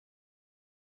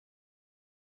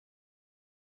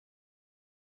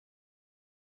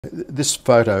This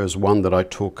photo is one that I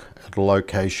took at a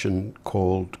location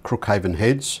called Crookhaven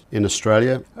Heads in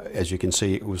Australia. As you can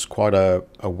see, it was quite a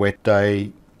wet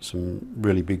day, some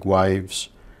really big waves.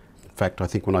 In fact, I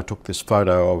think when I took this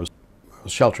photo I was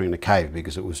sheltering in a cave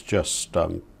because it was just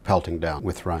pelting down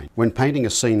with rain. When painting a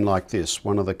scene like this,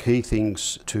 one of the key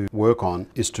things to work on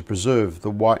is to preserve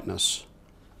the whiteness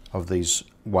of these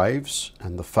waves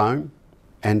and the foam,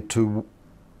 and to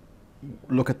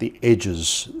look at the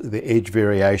edges, the edge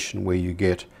variation, where you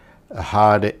get a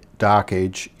hard dark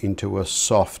edge into a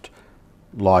soft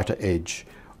lighter edge,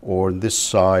 or on this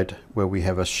side where we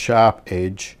have a sharp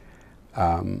edge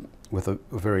with a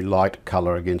very light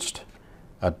colour against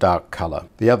a dark colour.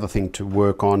 The other thing to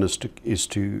work on is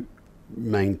to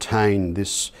maintain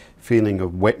this feeling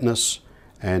of wetness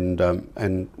and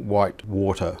white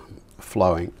water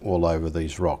flowing all over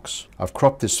these rocks. I've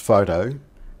cropped this photo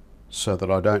so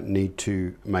that I don't need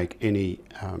to make any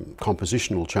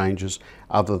compositional changes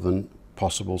other than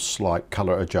possible slight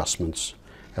colour adjustments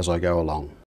as I go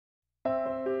along.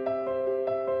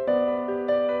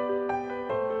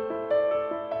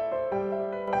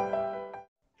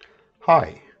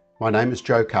 Hi, my name is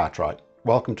Joe Cartwright.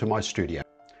 Welcome to my studio.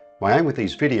 My aim with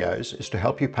these videos is to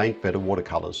help you paint better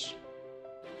watercolours.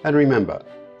 And remember,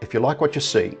 if you like what you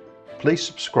see, please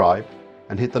subscribe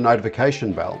and hit the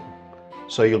notification bell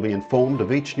so you'll be informed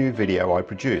of each new video I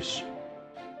produce.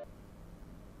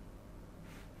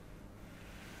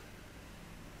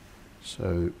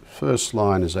 So first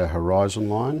line is our horizon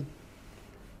line,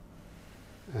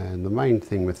 and the main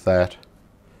thing with that,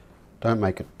 don't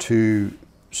make it too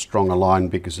strong a line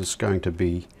because it's going to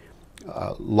be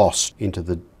lost into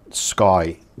the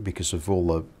sky because of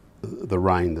all the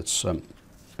rain that's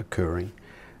occurring.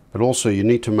 But also you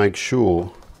need to make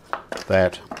sure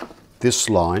that this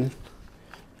line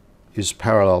is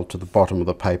parallel to the bottom of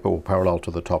the paper or parallel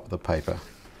to the top of the paper.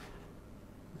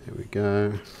 There we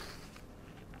go.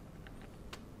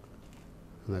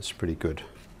 And that's pretty good.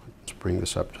 Let's bring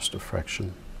this up just a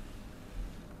fraction.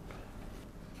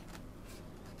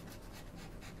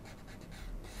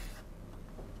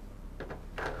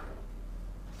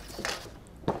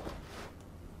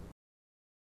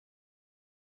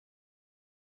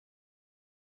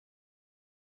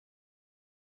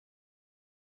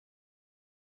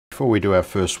 Before we do our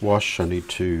first wash, I need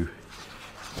to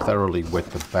thoroughly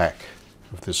wet the back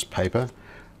of this paper.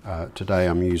 Today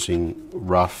I'm using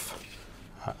rough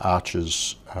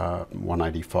Arches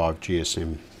 185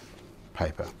 GSM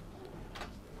paper.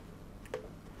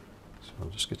 So I'll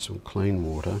just get some clean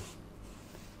water.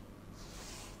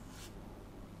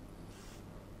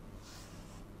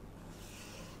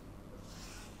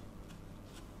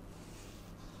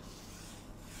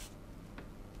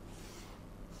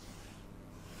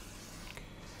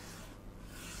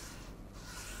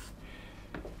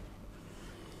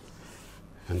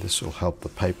 And this will help the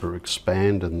paper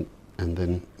expand and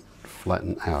then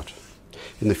flatten out.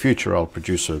 In the future I'll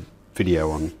produce a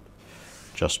video on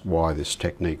just why this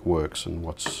technique works and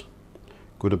what's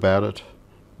good about it,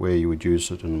 where you would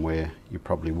use it and where you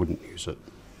probably wouldn't use it.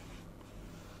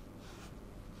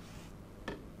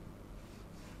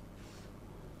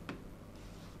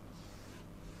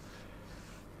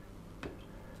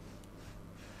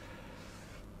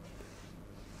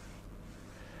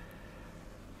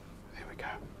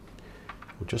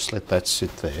 We'll just let that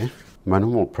sit there. My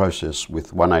normal process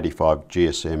with 185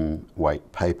 GSM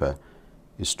weight paper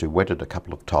is to wet it a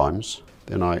couple of times.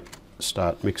 Then I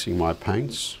start mixing my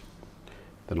paints.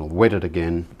 Then I'll wet it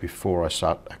again before I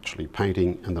start actually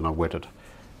painting, and then I wet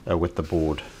the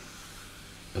board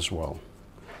as well.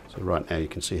 So right now you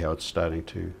can see how it's starting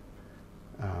to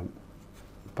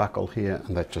buckle here,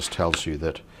 and that just tells you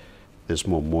that there's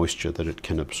more moisture that it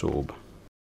can absorb.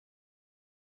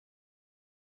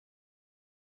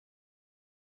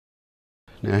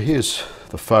 Now here's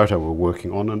the photo we're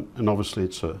working on, and obviously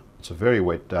it's a very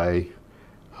wet day.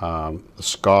 The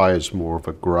sky is more of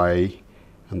a grey,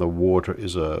 and the water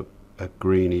is a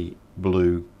greeny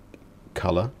blue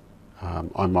colour.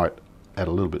 I might add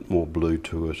a little bit more blue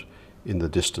to it in the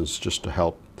distance just to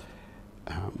help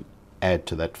add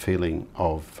to that feeling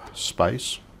of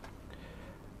space.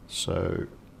 So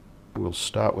we'll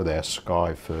start with our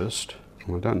sky first.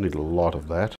 I don't need a lot of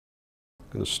that. I'm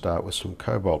going to start with some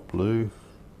cobalt blue.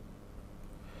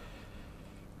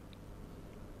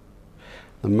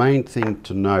 The main thing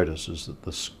to notice is that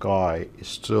the sky is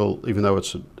still, even though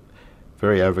it's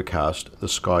very overcast, the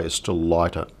sky is still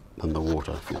lighter than the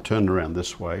water. If you turn around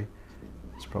this way,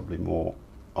 it's probably more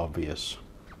obvious.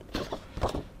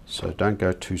 So don't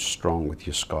go too strong with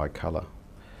your sky colour.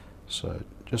 So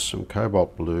just some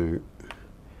cobalt blue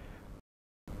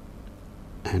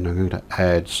And I'm going to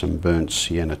add some burnt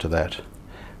sienna to that,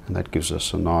 and that gives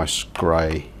us a nice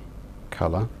grey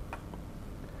colour.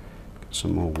 Get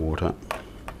some more water.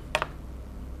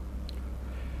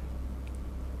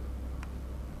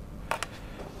 I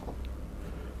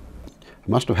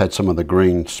must have had some of the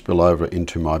green spill over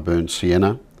into my burnt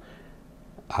sienna,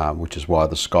 which is why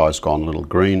the sky's gone a little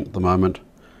green at the moment.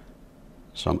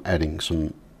 So I'm adding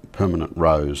some permanent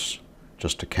rose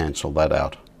just to cancel that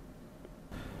out.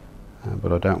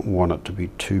 But I don't want it to be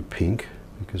too pink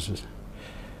because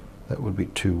that would be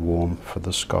too warm for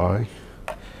the sky.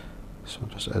 So I'll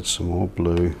just add some more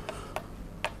blue,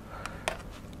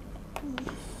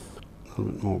 a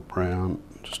little bit more brown,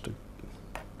 just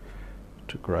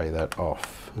to grey that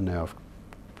off. And now I've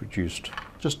produced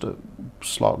just a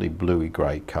slightly bluey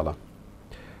grey colour.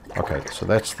 Okay, so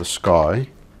that's the sky.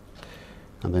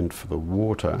 And then for the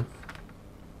water,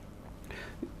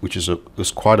 which is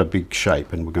quite a big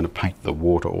shape, and we're going to paint the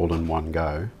water all in one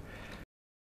go.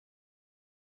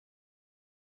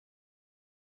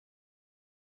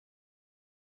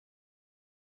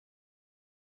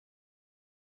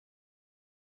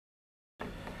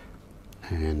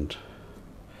 And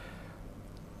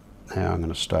now I'm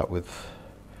going to start with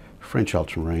French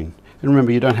ultramarine. And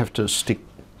remember, you don't have to stick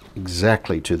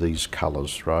exactly to these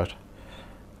colours, right?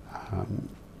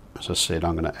 As I said,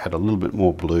 I'm going to add a little bit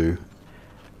more blue,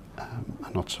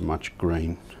 and not so much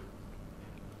green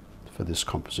for this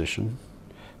composition.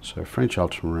 So French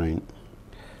ultramarine,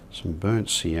 some burnt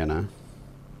sienna,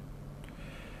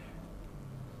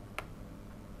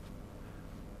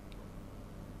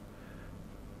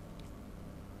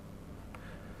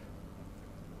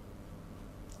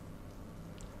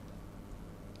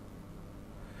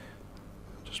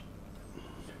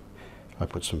 I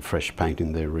put some fresh paint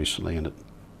in there recently and it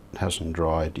hasn't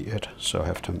dried yet, so I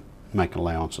have to make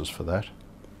allowances for that.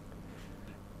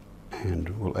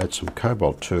 And we'll add some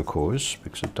cobalt turquoise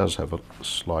because it does have a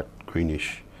slight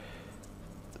greenish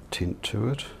tint to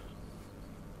it.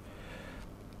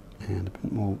 And a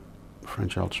bit more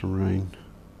French ultramarine.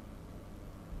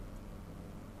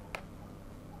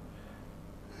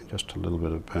 And just a little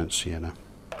bit of burnt sienna.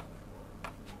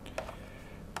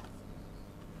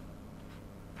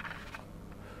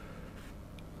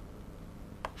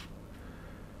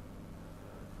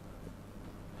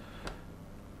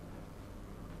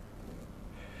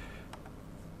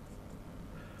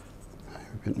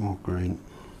 A bit more green.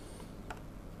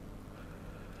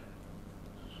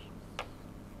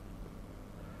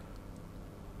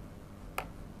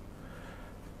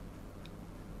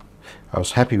 I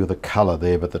was happy with the colour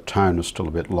there, but the tone is still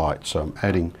a bit light, so I'm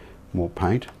adding more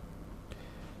paint.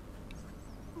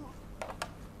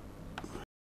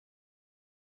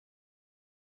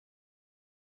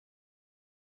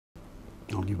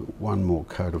 I'll give it one more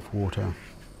coat of water.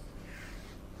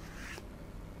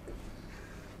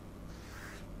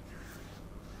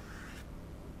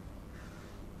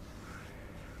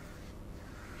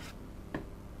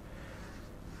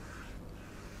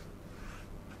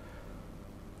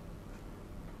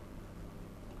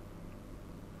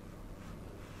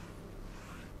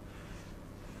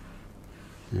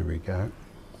 There we go.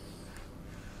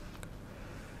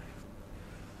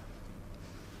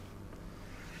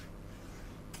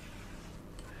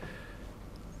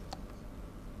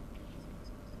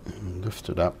 And lift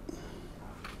it up.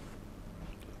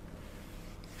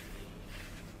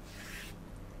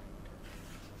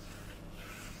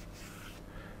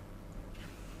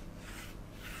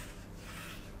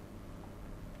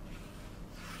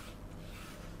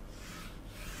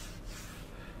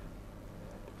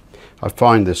 I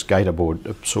find this gator board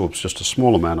absorbs just a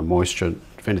small amount of moisture.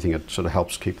 If anything, it sort of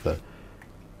helps keep the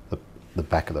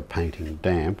back of the painting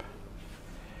damp.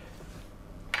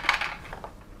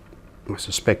 I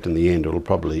suspect in the end it'll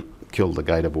probably kill the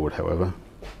gator board, however.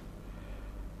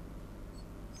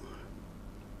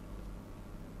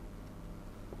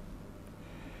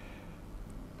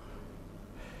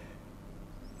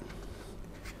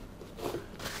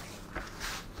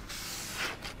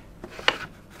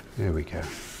 There we go.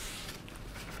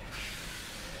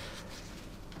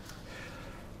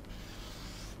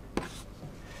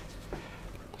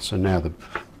 So now the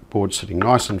board's sitting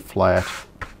nice and flat,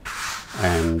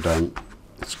 and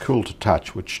it's cool to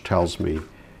touch, which tells me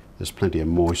there's plenty of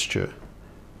moisture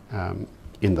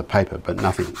in the paper, but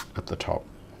nothing at the top.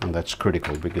 And that's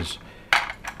critical because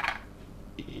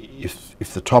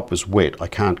if the top is wet, I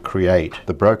can't create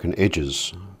the broken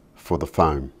edges for the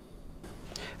foam.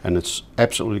 And it's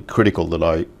absolutely critical that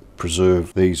I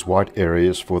preserve these white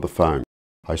areas for the foam.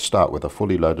 I start with a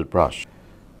fully loaded brush.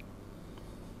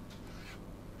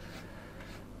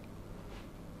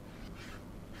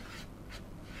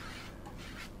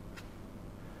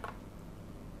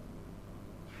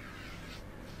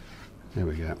 There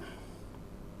we go.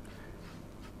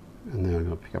 And then I'm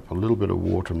going to pick up a little bit of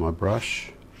water in my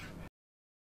brush.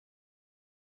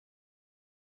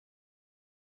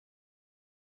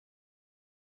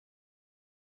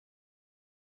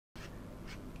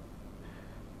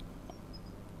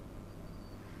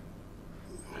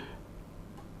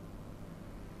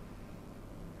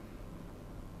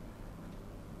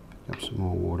 Pick up some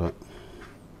more water.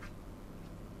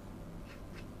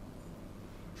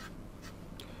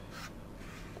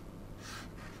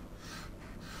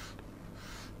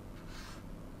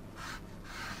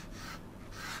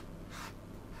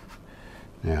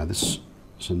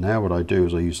 So now what I do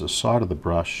is I use the side of the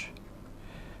brush,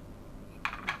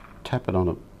 tap it on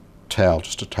a towel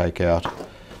just to take out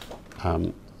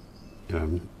probably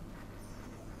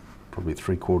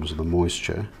 3/4 of the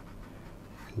moisture,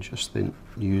 and just then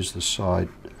use the side,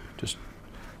 just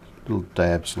little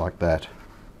dabs like that,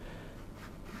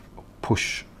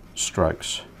 push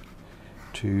strokes,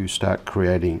 to start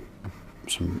creating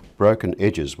some broken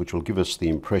edges which will give us the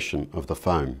impression of the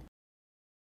foam.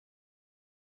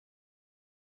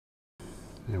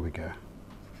 There we go.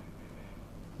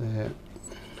 There.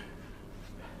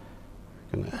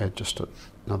 I'm going to add just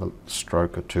another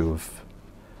stroke or two of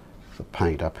the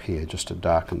paint up here just to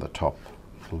darken the top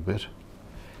a little bit.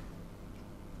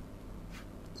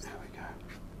 There we go.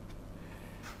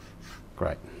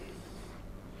 Great.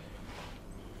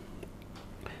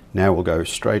 Now we'll go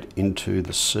straight into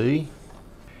the sea.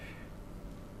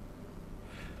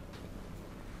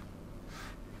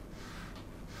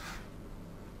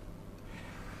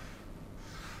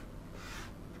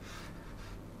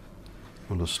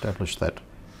 We'll establish that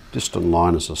distant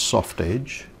line as a soft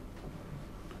edge.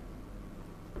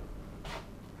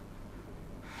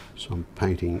 So I'm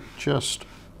painting just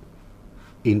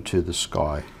into the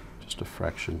sky, just a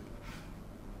fraction.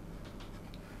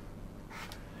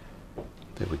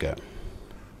 There we go.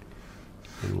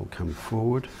 Then we'll come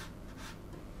forward.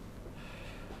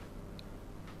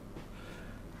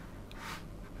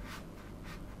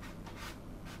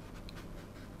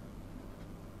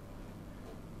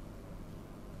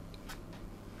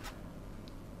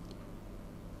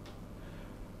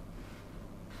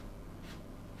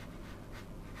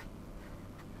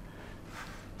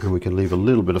 And we can leave a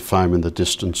little bit of foam in the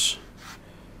distance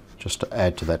just to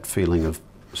add to that feeling of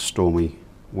stormy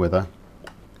weather.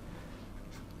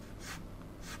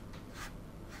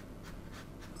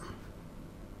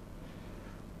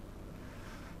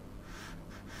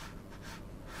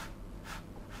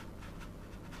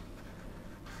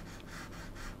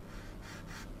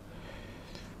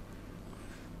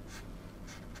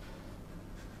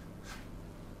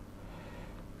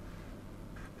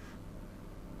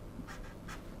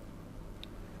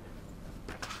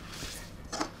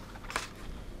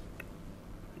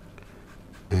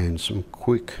 And some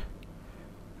quick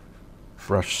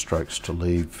brush strokes to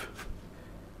leave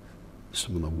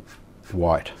some of the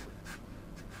white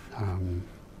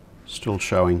still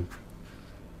showing.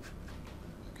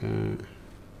 Okay.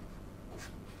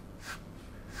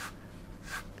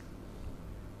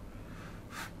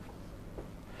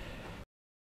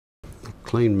 I'll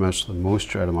clean most of the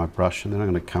moisture out of my brush, and then I'm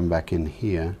going to come back in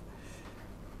here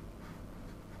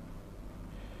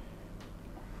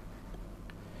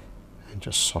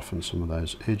just soften some of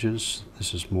those edges.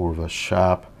 This is more of a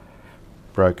sharp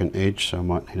broken edge, so I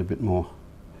might need a bit more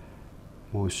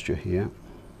moisture here.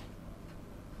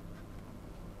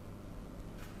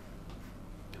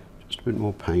 Just a bit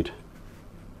more paint.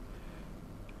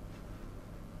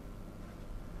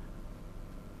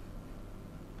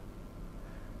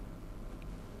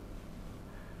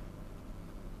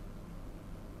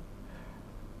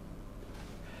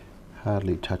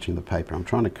 Hardly touching the paper. I'm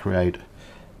trying to create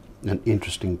an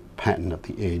interesting pattern at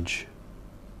the edge.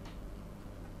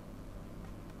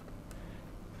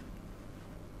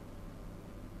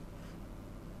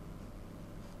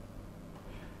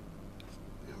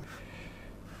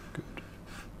 Good.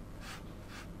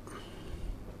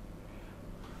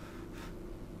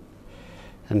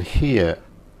 And here,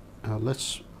 we'll add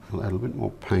a little bit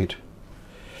more paint.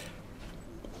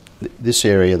 This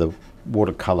area, the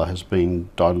watercolour has been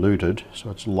diluted,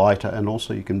 so it's lighter, and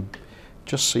also you can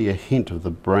just see a hint of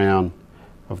the brown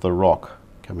of the rock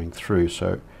coming through.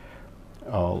 So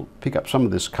I'll pick up some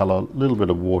of this colour, a little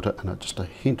bit of water, and just a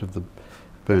hint of the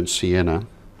burnt sienna.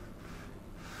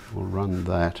 We'll run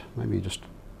that, maybe just a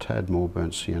tad more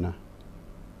burnt sienna.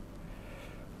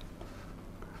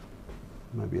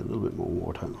 Maybe a little bit more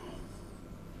water.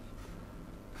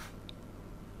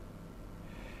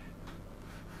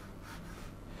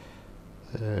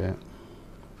 There.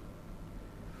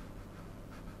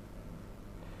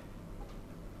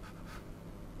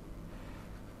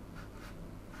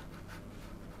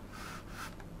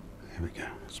 There we go,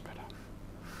 that's better.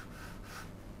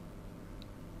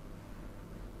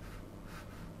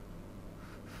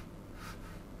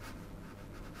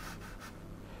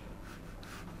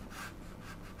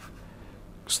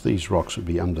 Because these rocks would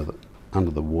be under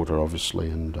the water, obviously,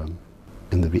 and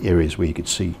in the areas where you could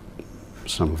see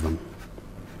some of them.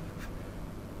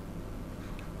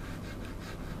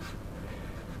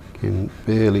 Again,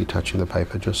 barely touching the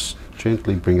paper, just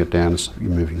gently bring it down as you're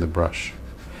moving the brush.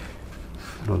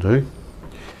 That'll do.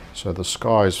 So the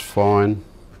sky is fine,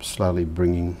 slowly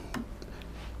bringing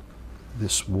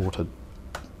this water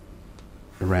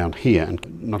around here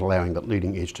and not allowing that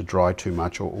leading edge to dry too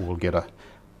much, or we'll get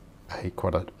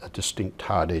quite a distinct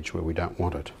hard edge where we don't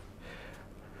want it.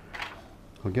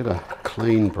 I'll get a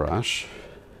clean brush,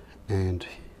 and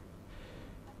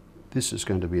this is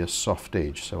going to be a soft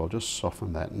edge, so I'll just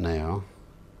soften that now.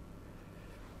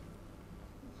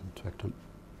 In fact, I'll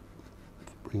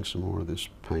bring some more of this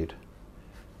paint.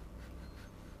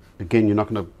 Again, you're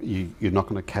not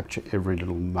going to capture every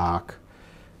little mark.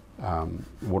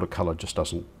 Watercolor just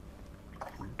doesn't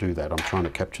do that. I'm trying to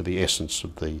capture the essence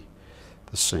of the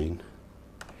scene.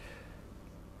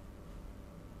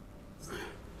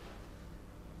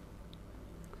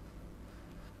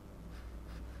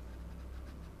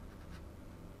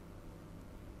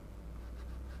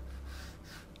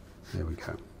 There we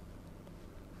go.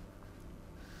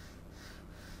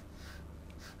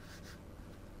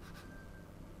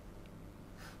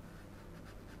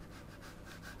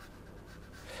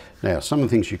 Now, some of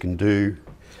the things you can do,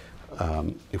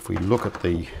 if we look at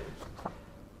the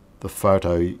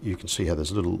photo, you can see how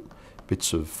there's little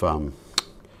bits of foam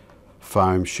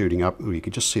shooting up. You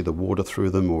can just see the water through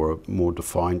them, or a more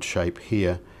defined shape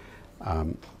here.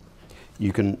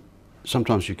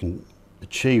 Sometimes you can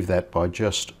achieve that by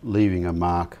just leaving a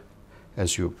mark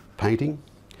as you're painting.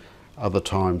 Other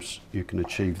times you can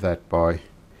achieve that by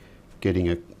getting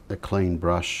a clean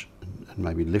brush and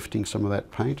maybe lifting some of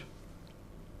that paint.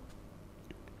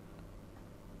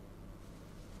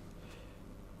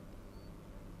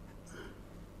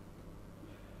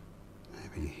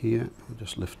 Maybe here, I'll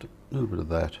just lift a little bit of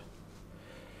that.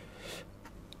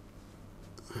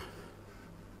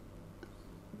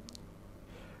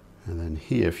 And then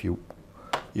here, if you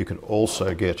could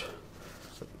also get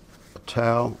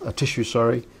a tissue,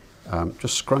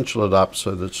 just scrunchel it up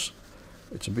so that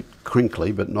it's a bit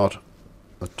crinkly but not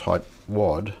a tight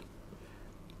wad,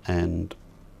 and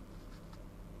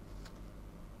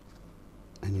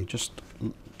you just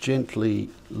gently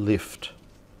lift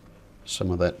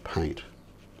some of that paint.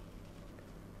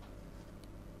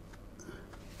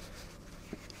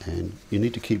 And you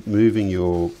need to keep moving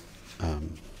your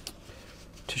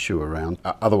tissue around,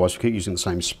 otherwise if you keep using the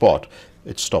same spot,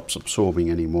 it stops absorbing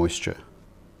any moisture.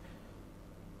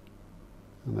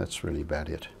 And that's really about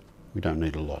it. We don't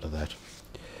need a lot of that.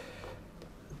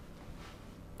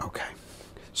 Okay,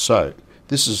 so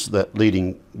this is that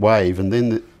leading wave, and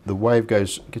then the wave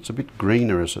gets a bit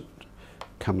greener as it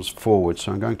comes forward.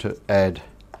 So I'm going to add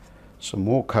some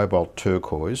more cobalt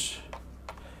turquoise.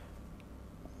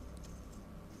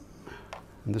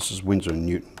 And this is Winsor &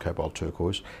 Newton cobalt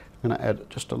turquoise. I'm going to add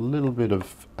just a little bit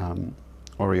of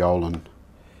aureolin,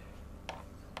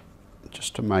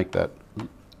 just to make that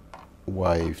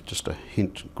wave just a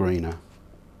hint greener.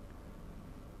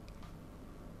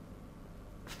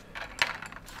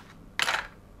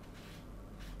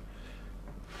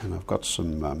 And I've got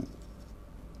some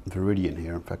Viridian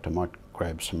here. In fact, I might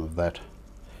grab some of that.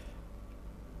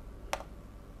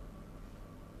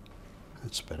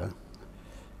 That's better.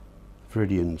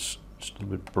 Viridian's just a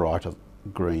little bit brighter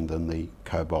green than the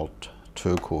cobalt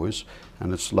turquoise,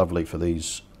 and it's lovely for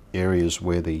these areas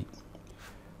where the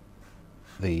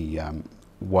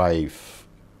wave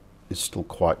is still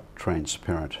quite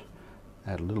transparent.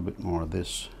 Add a little bit more of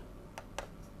this.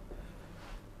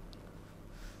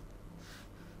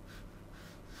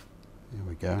 There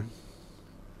we go.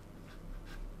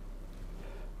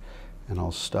 And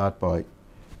I'll start by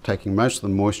taking most of the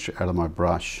moisture out of my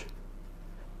brush,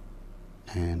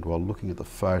 and while looking at the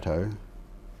photo,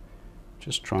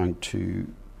 just trying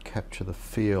to capture the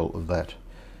feel of that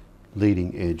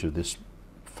leading edge of this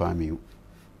foamy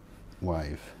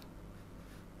wave.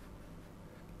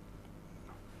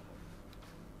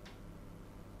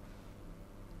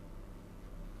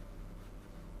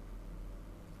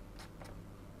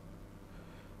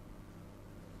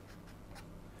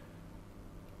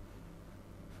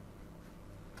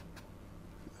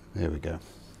 There we go.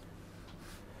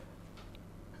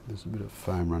 There's a bit of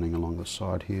foam running along the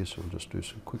side here, so we'll just do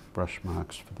some quick brush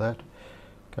marks for that.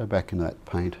 Go back into that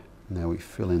paint. Now we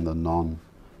fill in the non-foamy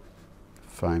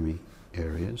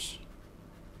areas.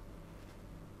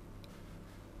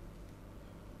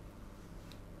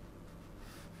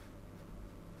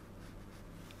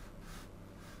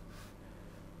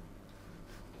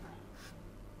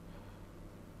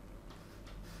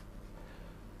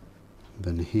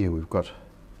 Then here we've got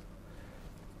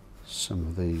some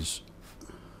of these,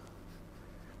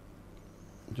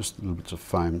 just little bits of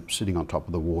foam sitting on top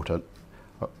of the water.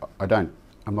 I'm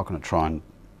not going to try and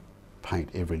paint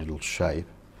every little shape.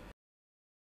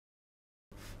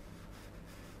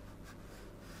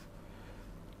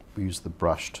 Use the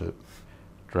brush to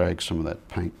drag some of that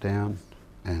paint down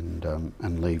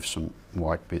and leave some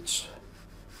white bits.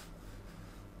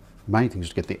 Main thing is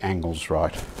to get the angles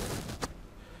right.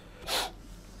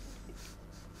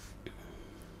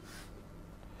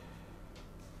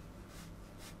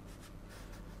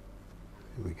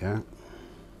 Here we go.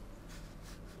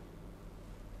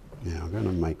 Now I'm going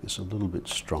to make this a little bit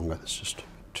stronger. It's just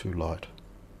too light.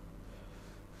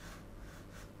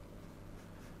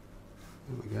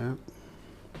 There we go.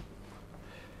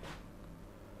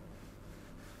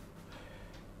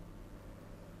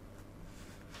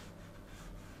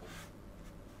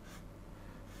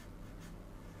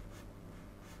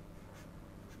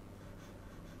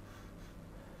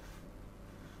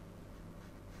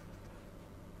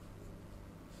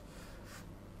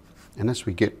 And as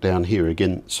we get down here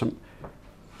again,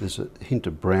 there's a hint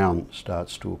of brown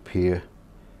starts to appear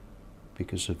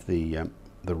because of the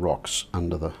rocks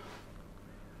under the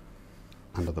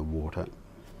water.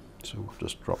 So we'll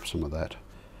just drop some of that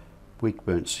weak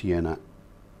burnt sienna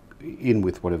in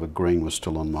with whatever green was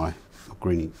still on my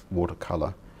greeny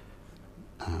watercolour,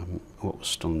 what was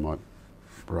still on my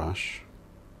brush.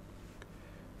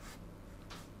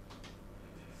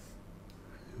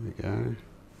 Here we go.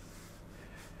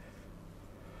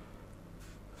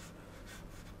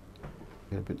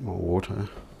 Get a bit more water.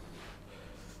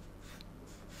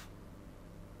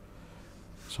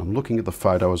 So I'm looking at the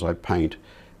photo as I paint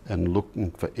and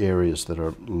looking for areas that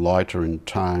are lighter in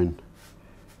tone.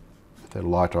 If they're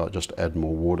lighter, I'll just add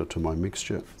more water to my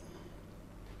mixture.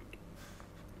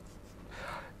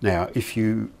 Now, if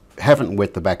you haven't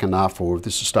wet the back enough, or if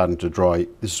this is starting to dry,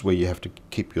 this is where you have to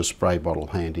keep your spray bottle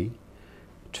handy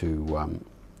to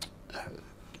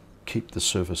keep the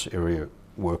surface area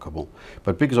workable.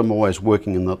 But because I'm always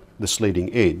working in this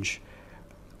leading edge,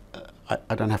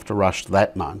 I don't have to rush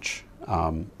that much,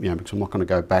 because I'm not going to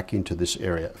go back into this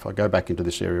area. If I go back into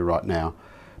this area right now,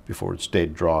 before it's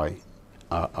dead dry,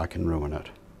 I can ruin it.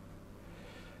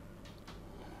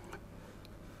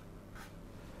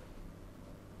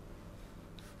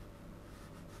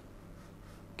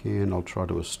 Again, I'll try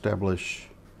to establish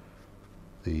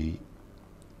the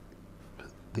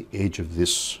edge of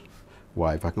this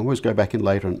wave. I can always go back in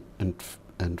later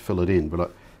and fill it in,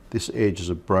 but this edge is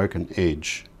a broken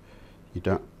edge. You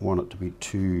don't want it to be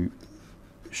too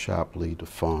sharply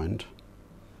defined.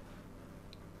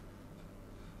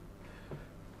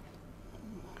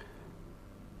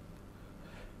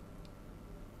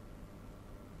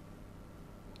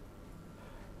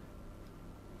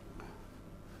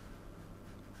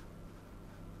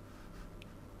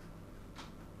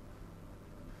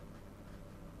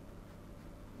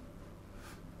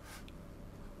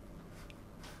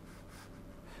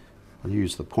 I'll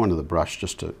use the point of the brush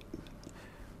just to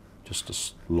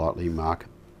slightly mark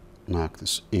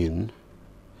this in,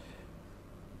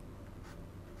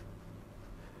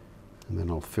 and then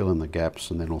I'll fill in the gaps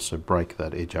and then also break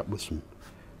that edge up with some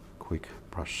quick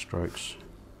brush strokes.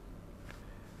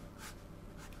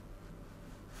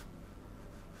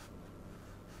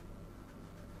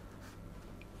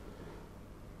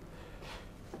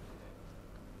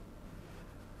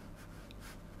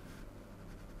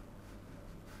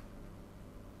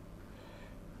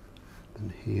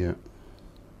 And here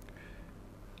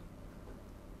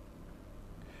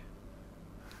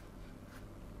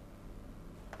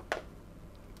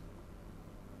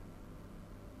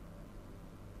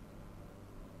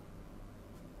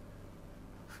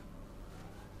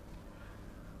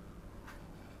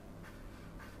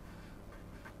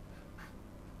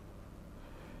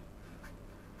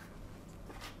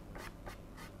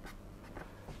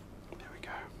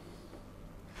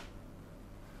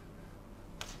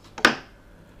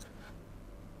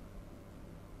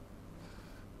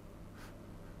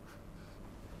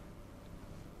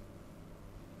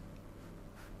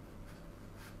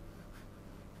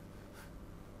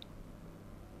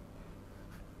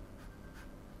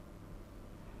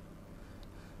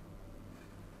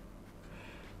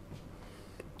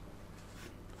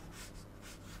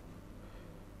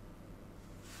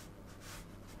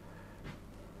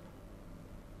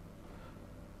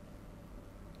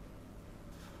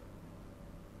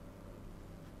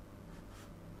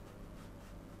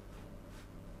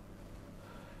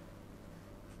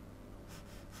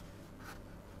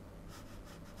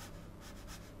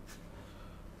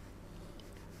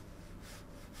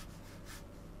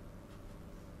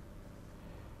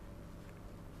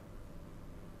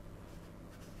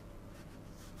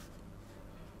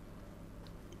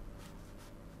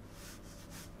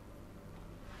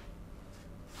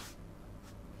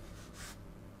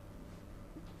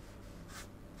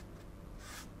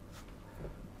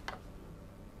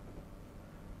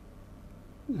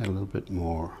Add a little bit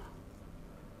more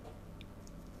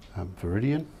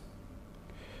Viridian,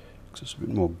 because it's a bit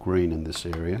more green in this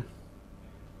area.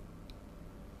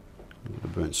 A little bit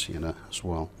of burnt sienna as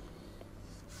well.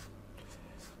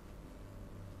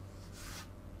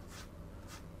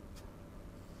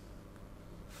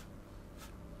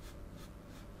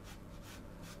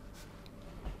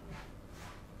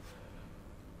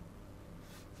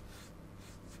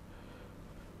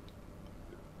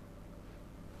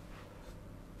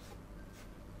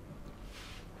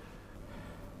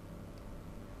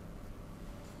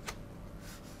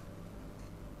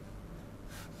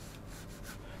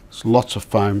 There's lots of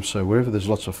foam, so wherever there's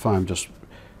lots of foam,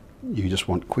 you just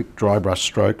want quick dry brush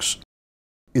strokes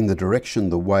in the direction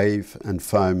the wave and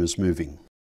foam is moving.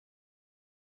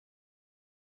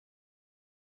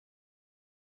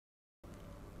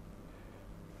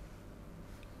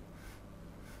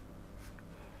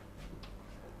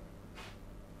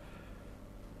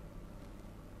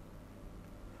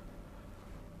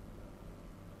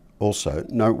 Also,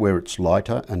 note where it's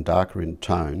lighter and darker in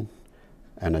tone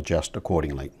and adjust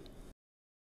accordingly.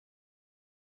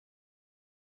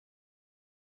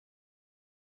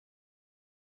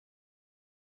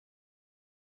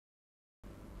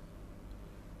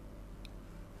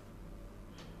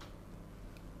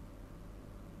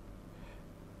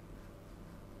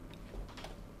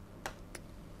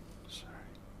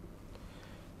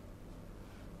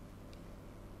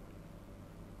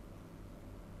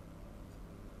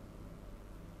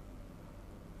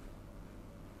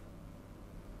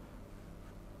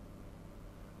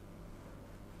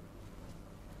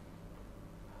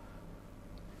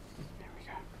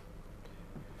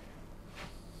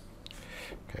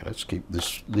 Okay, let's keep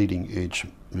this leading edge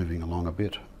moving along a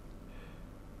bit.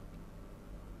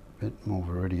 Bit more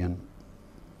Viridian,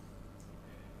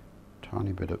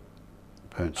 tiny bit of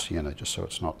burnt sienna, just so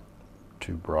it's not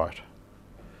too bright.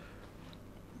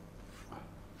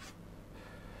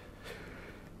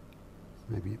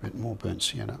 Maybe a bit more burnt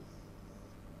sienna.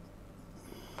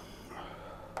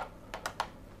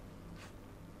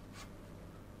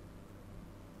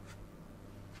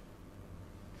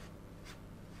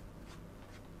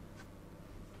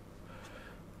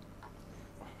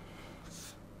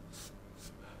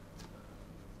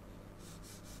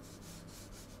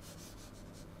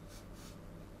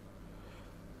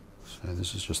 So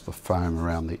this is just the foam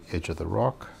around the edge of the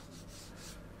rock.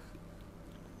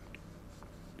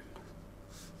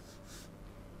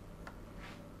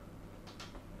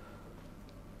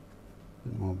 A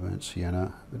bit more burnt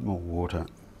sienna, a bit more water.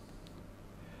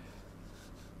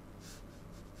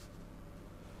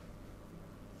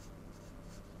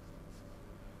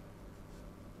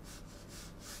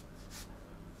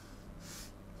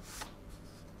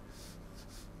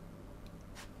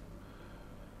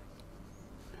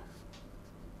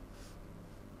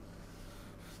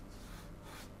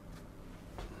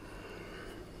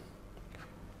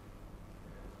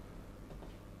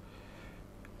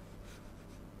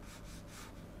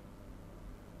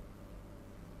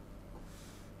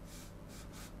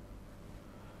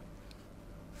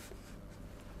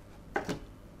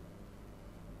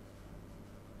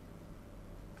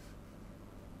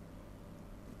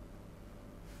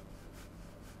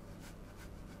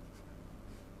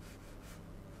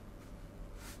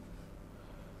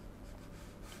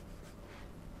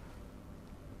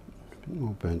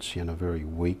 More burnt sienna, very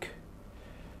weak,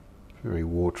 very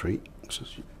watery.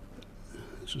 This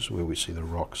is where we see the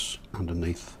rocks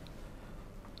underneath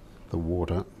the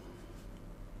water.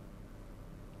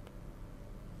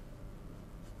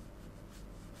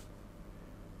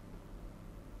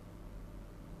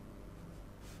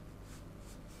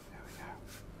 There we go.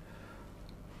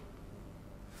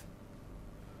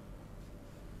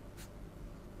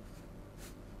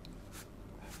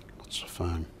 Lots of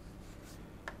foam.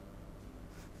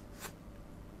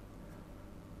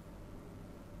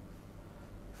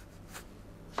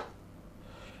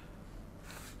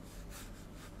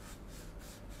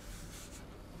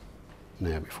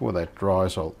 Now before that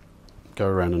dries, I'll go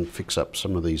around and fix up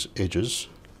some of these edges.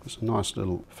 There's a nice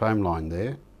little foam line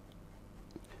there.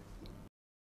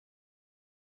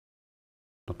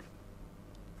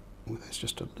 There's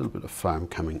just a little bit of foam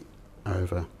coming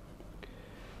over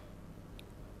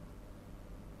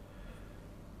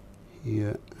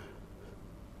here.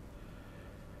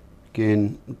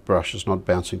 Again, the brush is not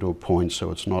bouncing to a point, so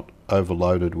it's not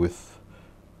overloaded with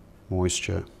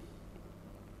moisture.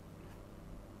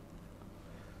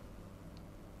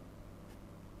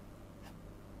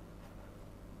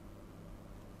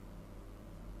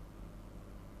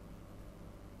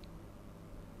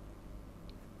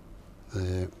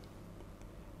 There.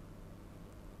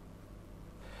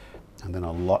 And then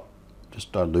I'll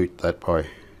just dilute that by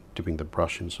dipping the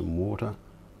brush in some water.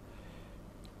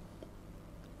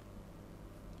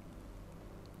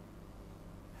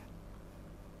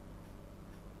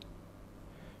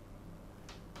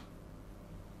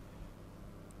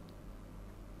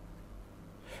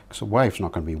 Because the wave's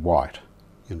not going to be white,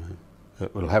 you know.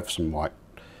 It will have some white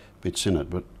bits in it,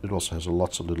 but it also has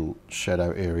lots of little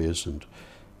shadow areas and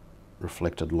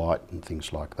reflected light and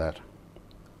things like that.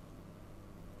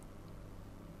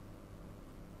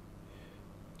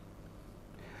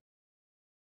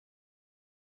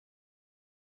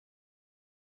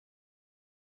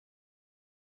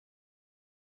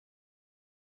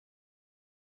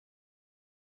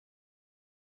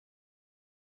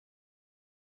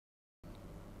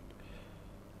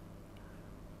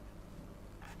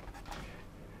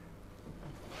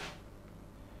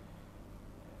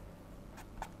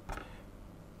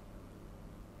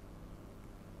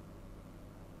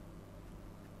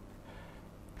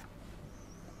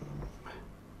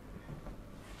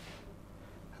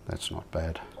 That's not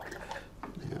bad.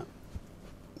 Now,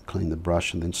 clean the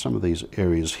brush, and then some of these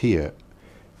areas here,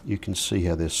 you can see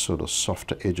how there's sort of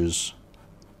softer edges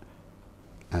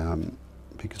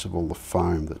because of all the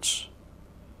foam that's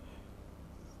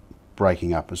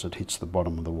breaking up as it hits the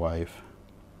bottom of the wave.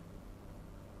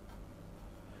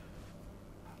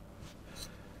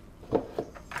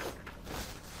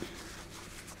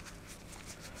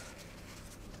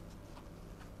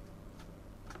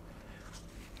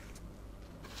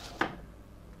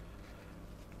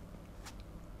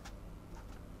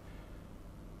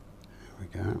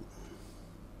 Go.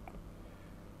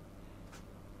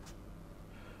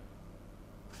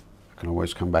 I can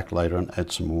always come back later and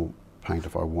add some more paint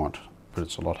if I want, but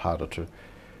it's a lot harder to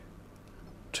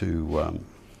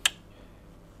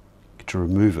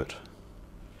remove it.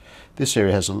 This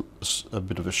area has a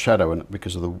bit of a shadow in it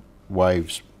because of the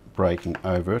waves breaking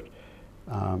over it.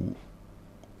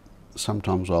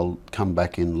 Sometimes I'll come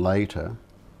back in later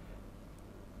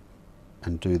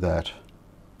and do that,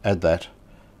 add that.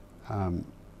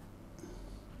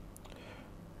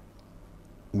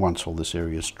 Once all this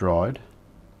area is dried,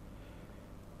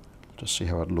 just see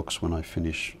how it looks when I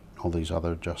finish all these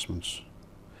other adjustments.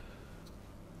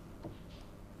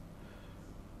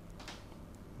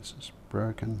 This is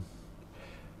broken.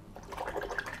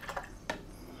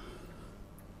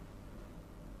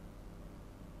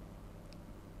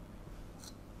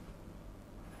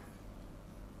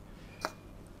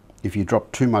 If you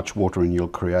drop too much water in, you'll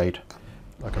create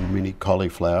like a mini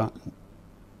cauliflower,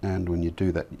 and when you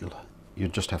do that, you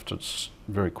just have to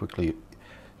very quickly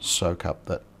soak up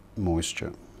that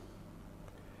moisture.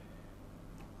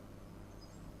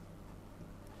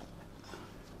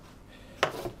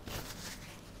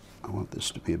 I want this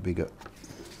to be a bigger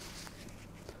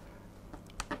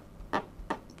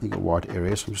white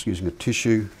area, so I'm just using a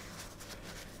tissue,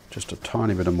 just a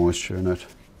tiny bit of moisture in it.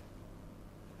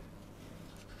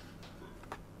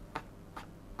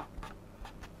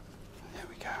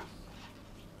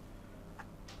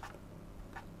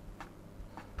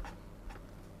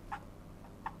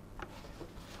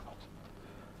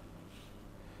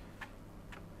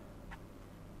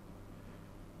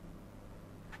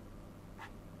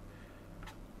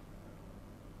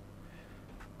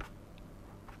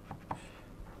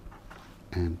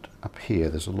 And up here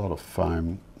there's a lot of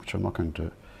foam which I'm not going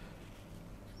to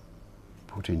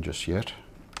put in just yet,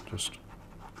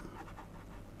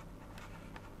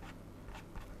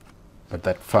 but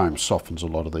that foam softens a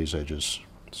lot of these edges,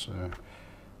 so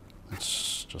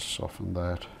let's just soften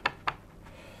that.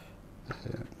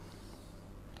 There.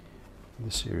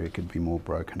 This area could be more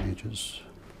broken edges.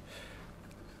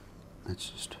 Let's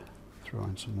just throw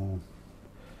in some more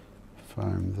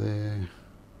foam there.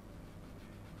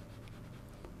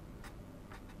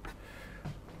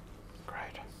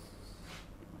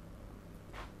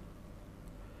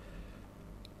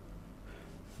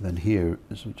 Then here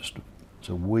is it's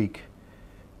a weak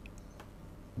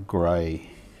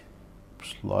grey,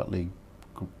 slightly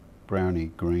browny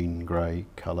green grey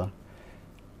colour.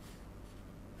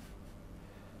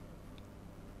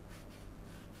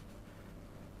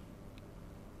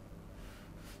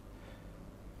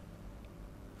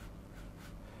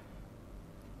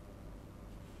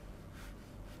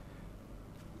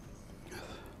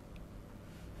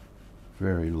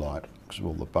 Very light because of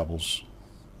all the bubbles.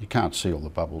 You can't see all the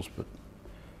bubbles, but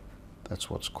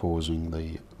that's what's causing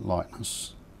the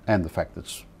lightness, and the fact that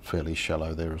it's fairly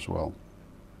shallow there as well.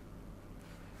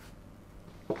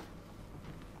 All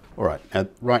right, and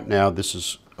right now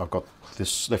I've got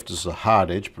this left as a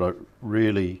hard edge, but I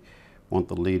really want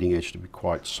the leading edge to be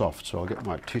quite soft, so I'll get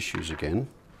my tissues again.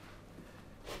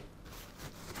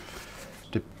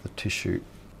 tissue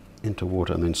into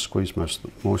water and then squeeze most of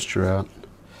the moisture out.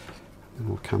 Then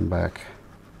we'll come back.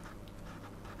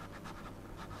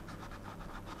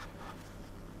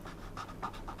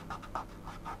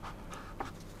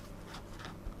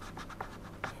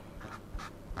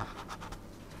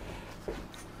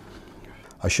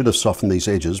 I should have softened these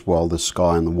edges while the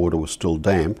sky and the water was still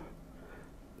damp,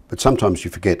 but sometimes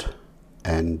you forget,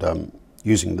 and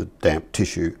using the damp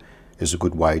tissue is a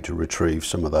good way to retrieve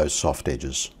some of those soft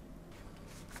edges.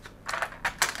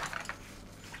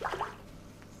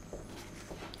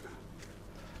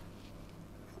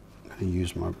 I'm going to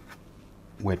use my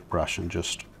wet brush and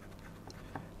just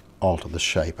alter the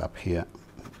shape up here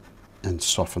and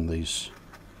soften these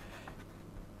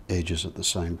edges at the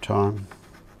same time.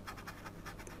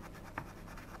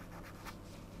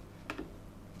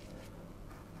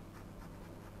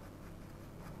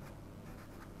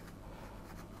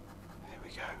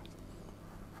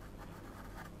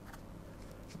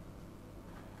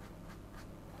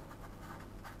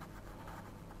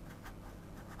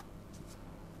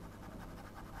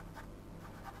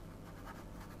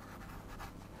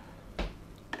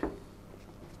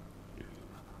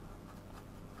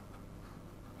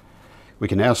 We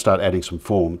can now start adding some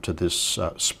form to this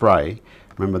spray.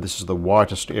 Remember, this is the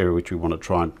whitest area which we want to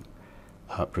try and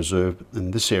preserve.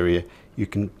 In this area, you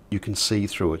can see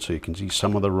through it, so you can see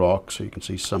some of the rocks, so you can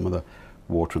see some of the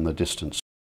water in the distance.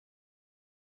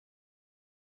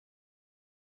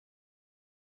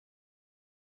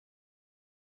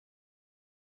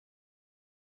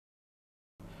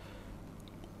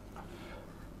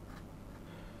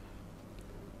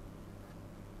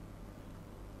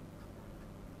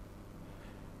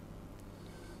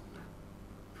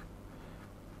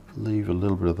 Leave a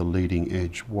little bit of the leading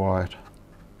edge white.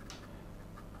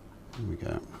 There we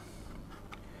go.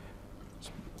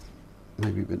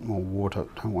 Maybe a bit more water.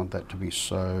 Don't want that to be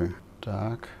so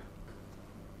dark.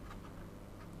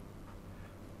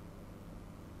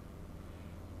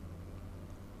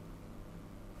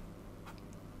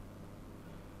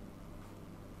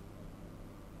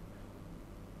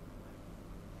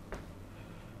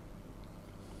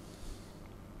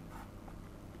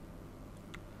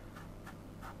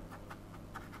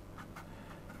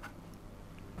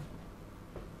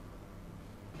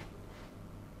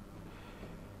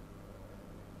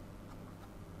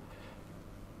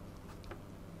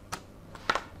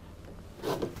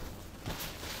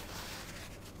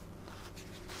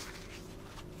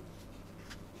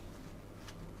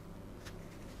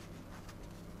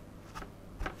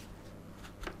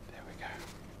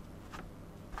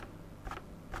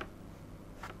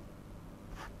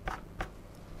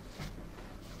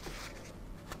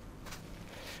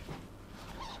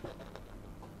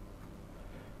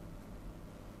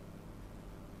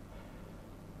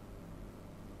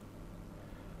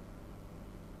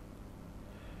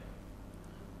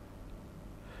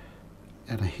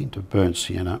 Add a hint of burnt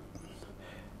sienna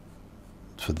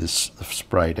for this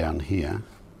spray down here.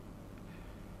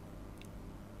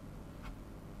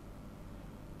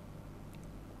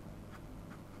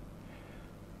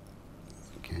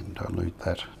 Again, dilute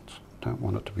that. Don't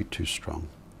want it to be too strong.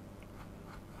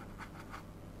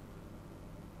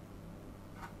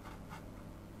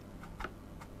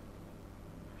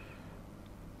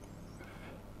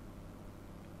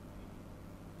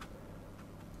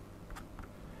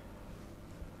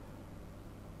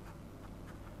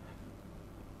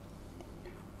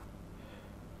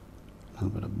 A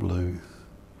little bit of blue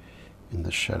in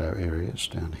the shadow areas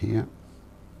down here.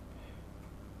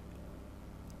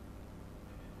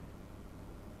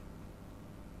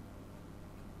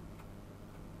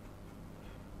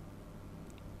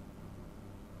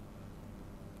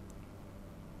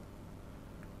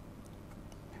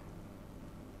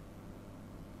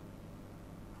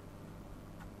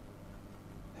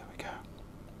 There we go.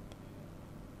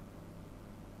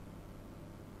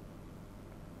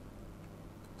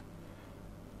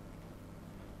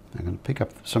 I'm going to pick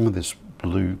up some of this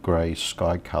blue-grey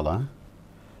sky colour.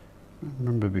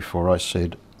 Remember before I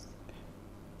said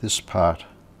this part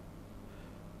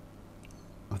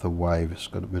of the wave has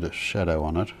got a bit of shadow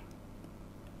on it,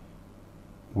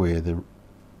 where the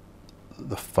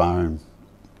foam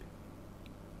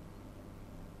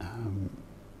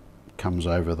comes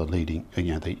over the leading,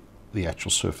 the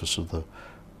actual surface of the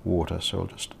water. So I'll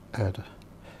just add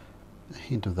a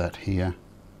hint of that here.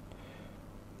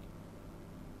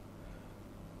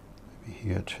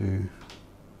 Here too.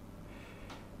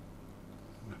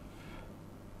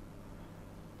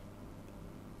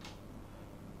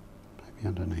 Maybe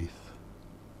underneath.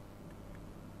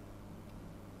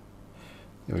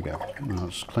 There we go. I'll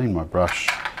just clean my brush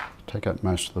take out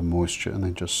most of the moisture and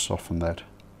then just soften that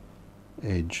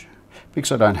edge.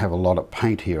 Because I don't have a lot of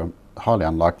paint here, I'm highly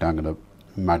unlikely I'm going to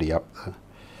muddy up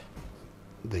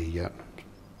the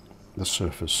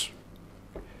surface.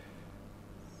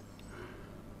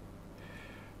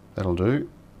 That'll do.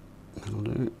 That'll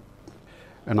do.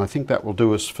 And I think that will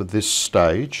do us for this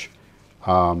stage.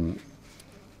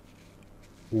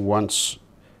 Once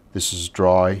this is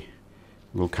dry,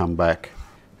 we'll come back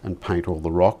and paint all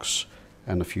the rocks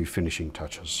and a few finishing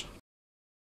touches.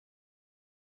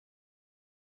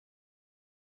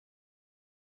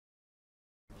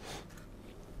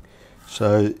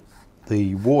 So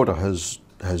the water has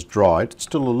dried. It's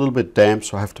still a little bit damp,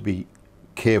 so I have to be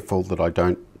careful that I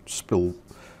don't spill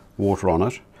water on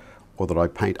it, or that I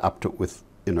paint up to it with,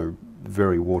 you know,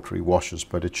 very watery washes,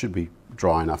 but it should be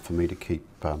dry enough for me to keep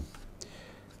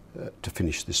to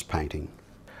finish this painting.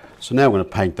 So now I'm going to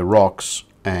paint the rocks,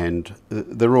 and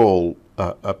they're all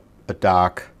a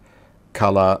dark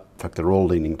colour. In fact, they're all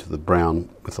leaning to the brown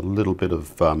with a little bit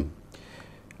of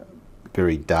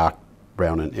very dark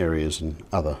brown in areas and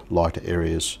other lighter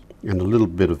areas, and a little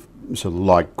bit of sort of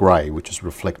light grey, which is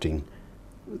reflecting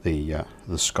the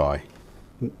sky.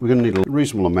 We're going to need a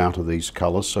reasonable amount of these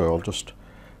colours, so I'll just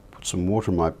put some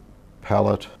water in my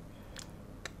palette.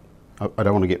 I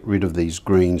don't want to get rid of these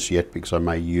greens yet because I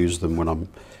may use them when I'm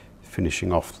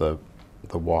finishing off the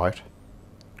white.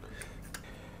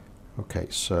 Okay,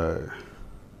 so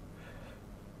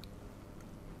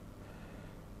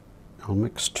I'll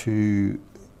mix two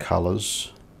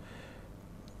colours,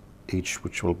 each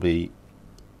which will be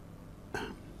a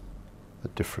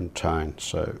different tone.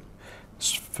 So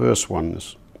this first one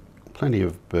is plenty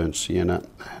of burnt sienna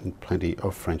and plenty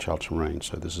of French ultramarine.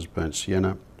 So this is burnt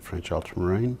sienna, French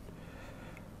ultramarine.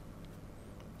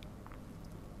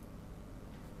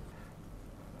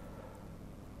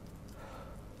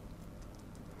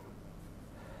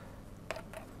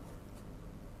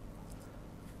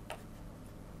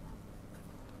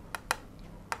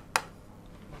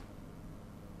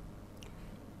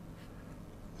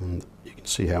 And you can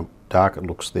see how dark it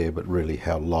looks there, but really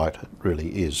how light it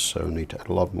really is, so I need to add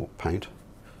a lot more paint.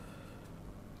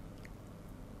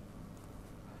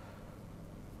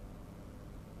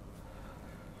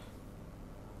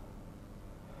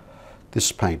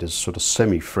 This paint is sort of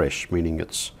semi-fresh, meaning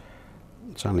it's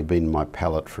only been in my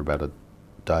palette for about a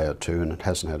day or two and it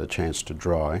hasn't had a chance to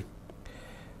dry.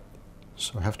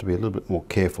 So I have to be a little bit more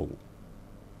careful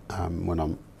when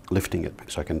I'm lifting it,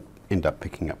 because I can end up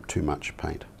picking up too much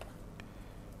paint.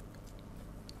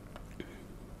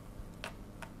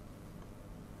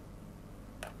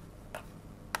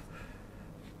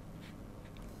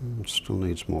 Still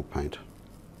needs more paint.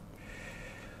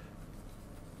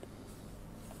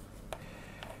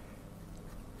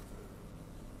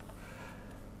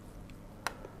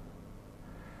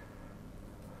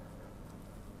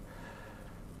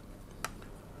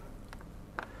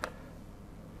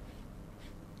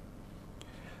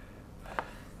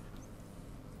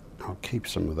 I'll keep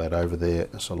some of that over there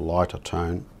as a lighter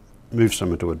tone, move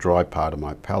some into a dry part of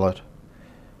my palette,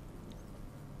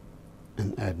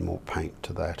 and add more paint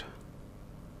to that.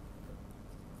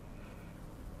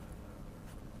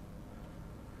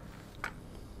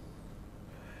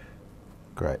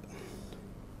 Great.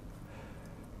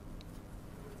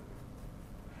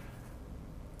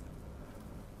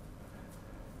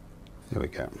 There we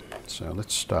go. So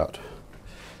let's start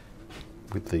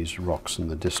with these rocks in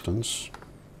the distance.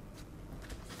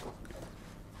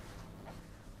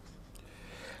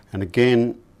 And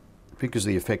again, because of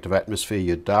the effect of atmosphere,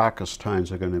 your darkest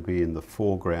tones are going to be in the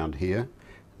foreground here,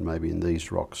 and maybe in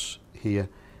these rocks here,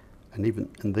 and even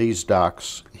in these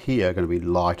darks here are going to be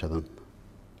lighter than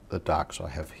the darks I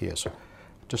have here. So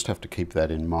I just have to keep that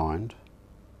in mind.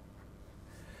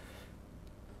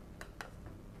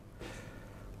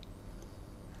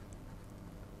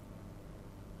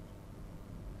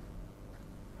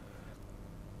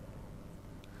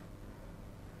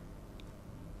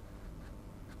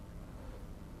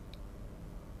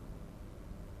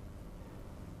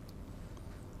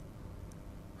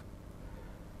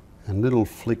 And little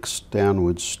flicks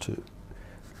downwards to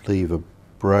leave a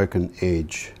broken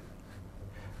edge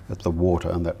at the water,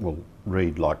 and that will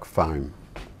read like foam.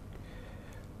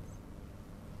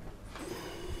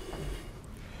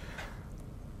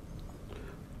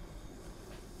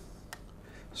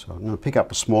 So I'm going to pick up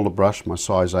a smaller brush, my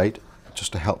size 8,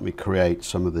 just to help me create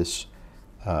some of this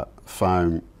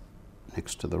foam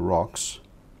next to the rocks.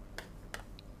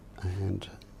 And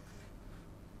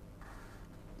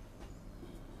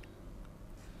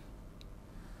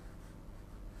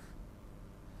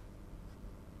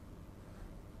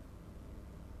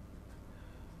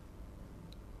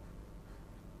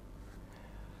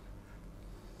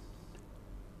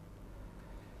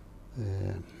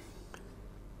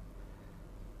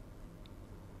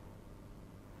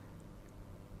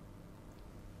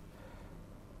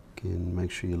Again, make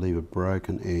sure you leave a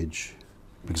broken edge,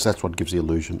 because that's what gives the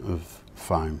illusion of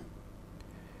foam.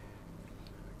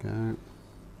 Okay.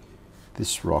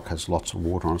 This rock has lots of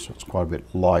water on it, so it's quite a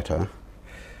bit lighter.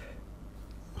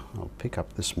 I'll pick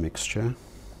up this mixture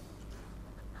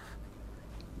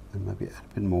and maybe add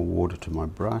a bit more water to my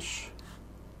brush.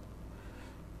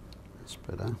 That's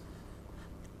better.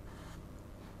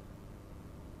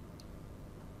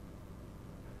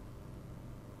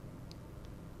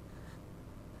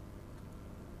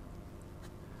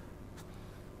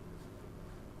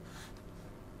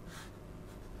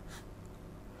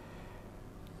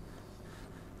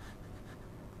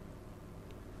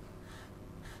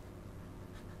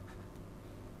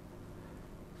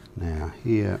 Now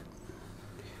here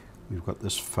we've got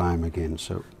this foam again,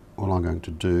 so all I'm going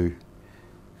to do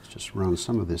is just run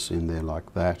some of this in there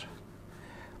like that,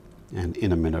 and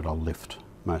in a minute I'll lift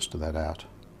most of that out.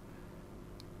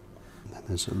 And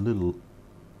there's a little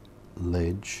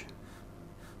ledge,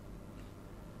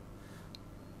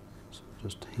 so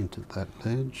just hint at that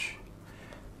ledge,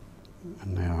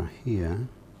 and now here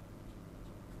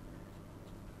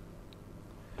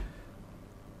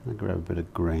I'll grab a bit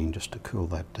of green just to cool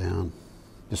that down.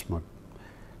 Just my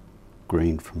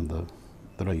green from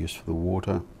that I use for the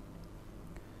water.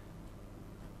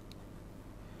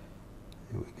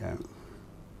 There we go.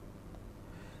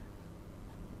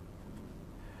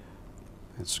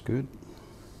 That's good.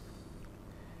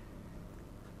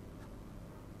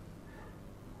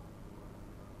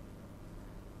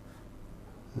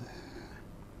 There.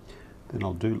 Then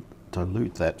I'll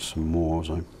dilute that some more,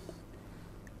 so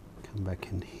come back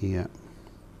in here.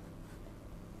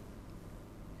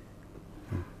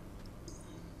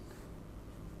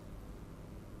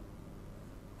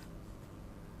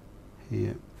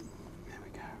 Here. There we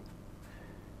go.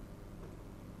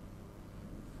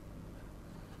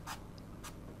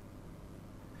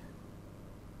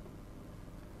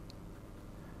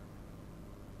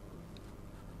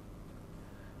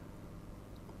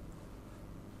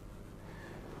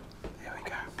 There we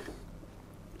go.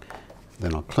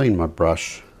 Then I'll clean my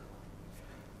brush.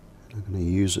 I'm going to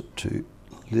use it to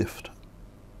lift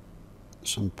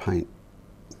some paint.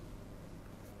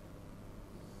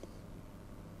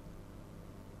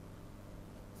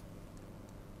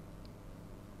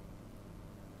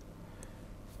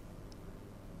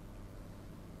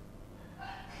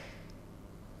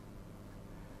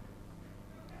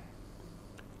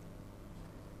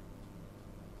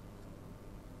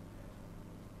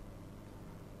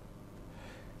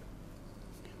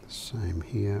 Same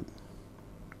here.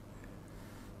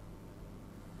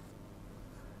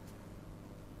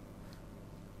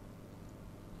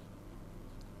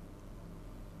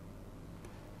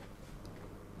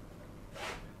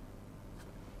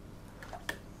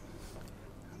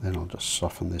 Then I'll just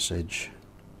soften this edge.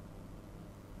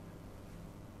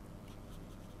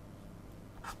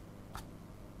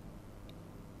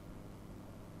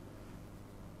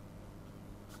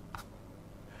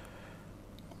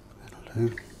 That'll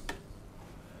do.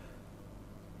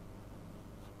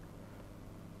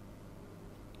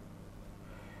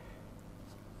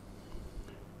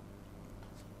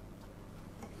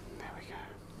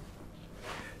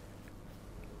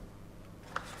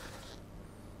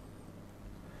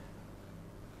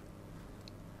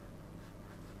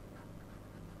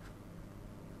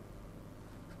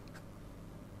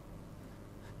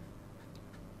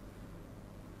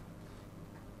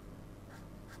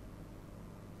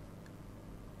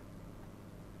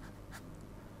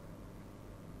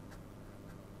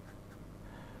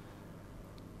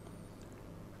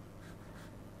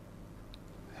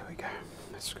 There we go,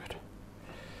 that's good.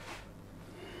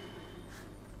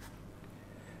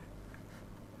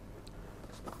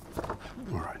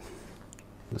 All right,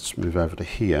 let's move over to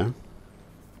here.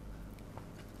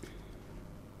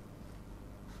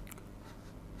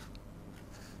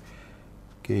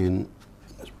 Again,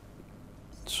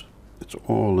 it's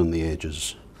all in the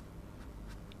edges.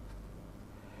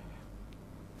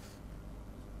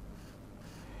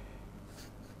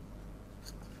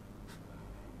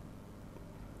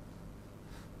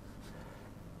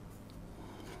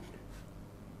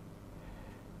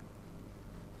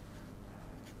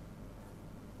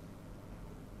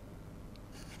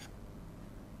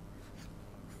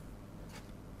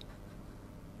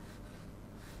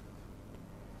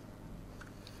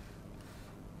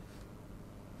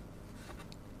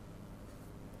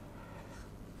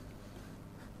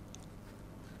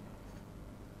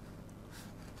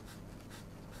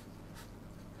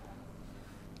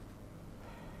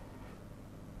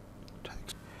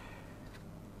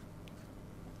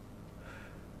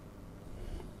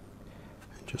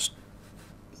 Just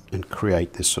and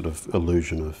create this sort of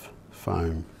illusion of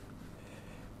foam.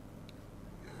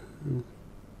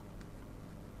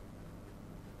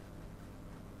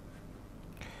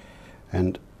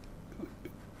 And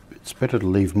it's better to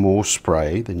leave more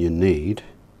spray than you need,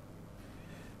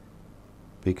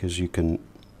 because you can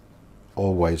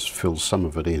always fill some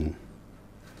of it in.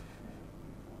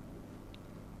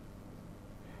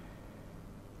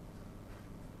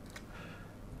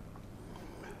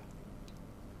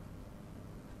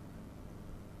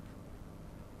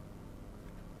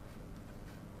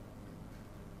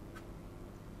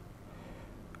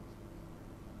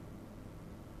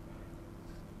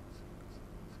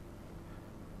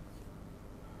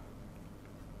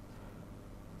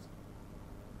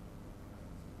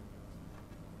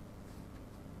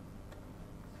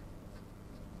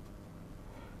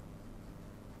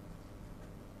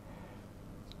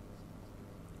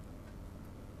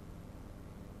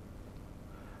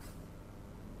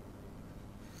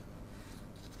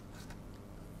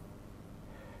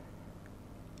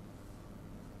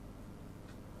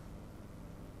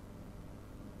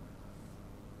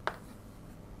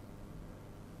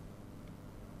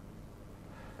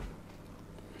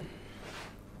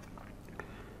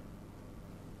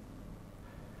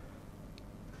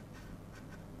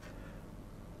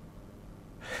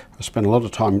 I spend a lot of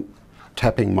time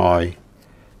tapping my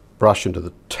brush into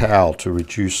the towel to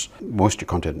reduce moisture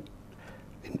content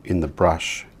in the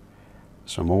brush.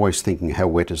 So I'm always thinking, how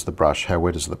wet is the brush, how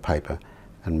wet is the paper,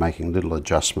 and making little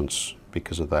adjustments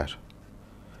because of that.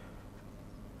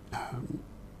 Here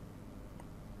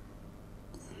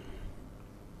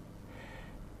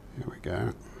we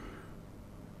go.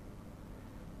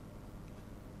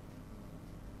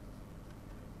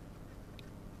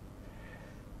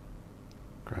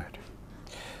 Great.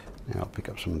 Now I'll pick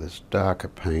up some of this darker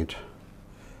paint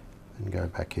and go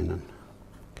back in and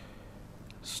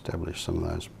establish some of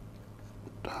those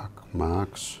dark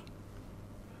marks.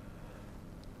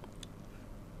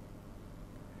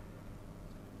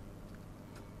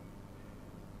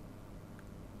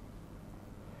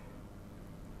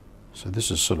 So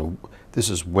this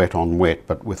is wet on wet,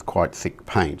 but with quite thick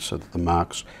paint, so that the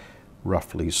marks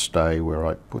roughly stay where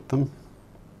I put them.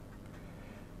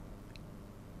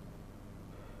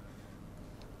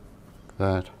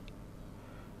 That.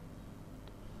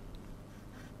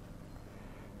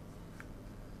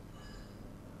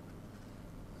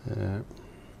 There.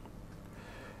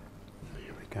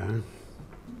 Here we go.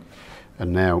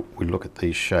 And now we look at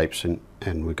these shapes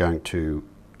and we're going to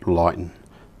lighten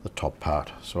the top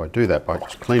part. So I do that by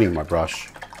just cleaning my brush,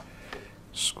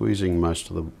 squeezing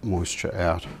most of the moisture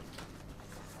out.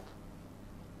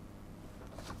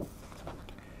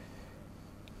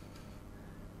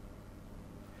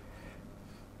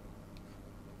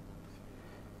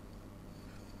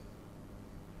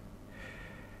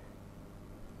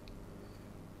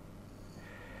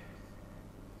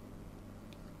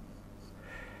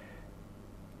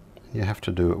 You have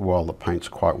to do it while the paint's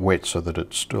quite wet so that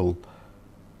it still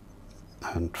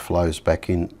and flows back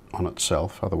in on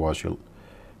itself. Otherwise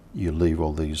you leave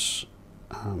all these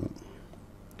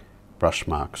brush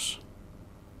marks.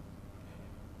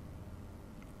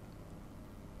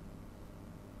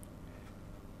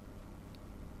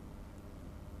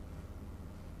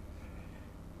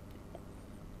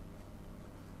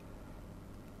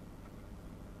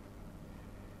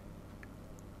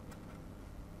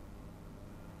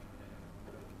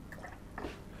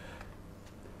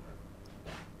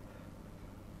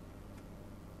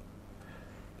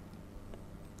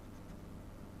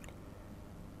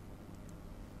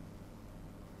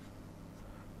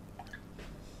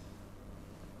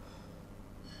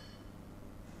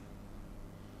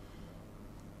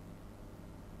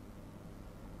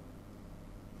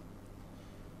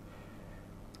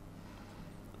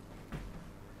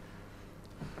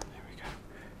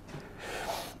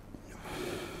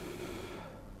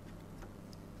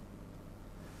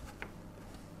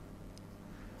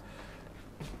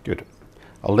 Good.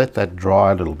 I'll let that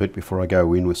dry a little bit before I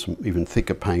go in with some even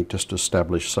thicker paint, just to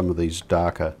establish some of these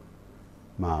darker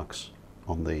marks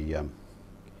on the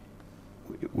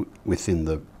within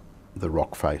the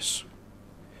rock face.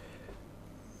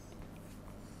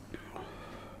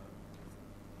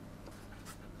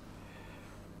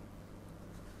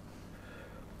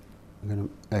 I'm going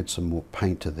to add some more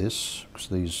paint to this, because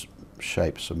these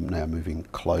shapes are now moving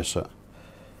closer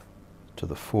to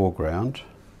the foreground.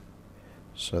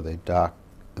 So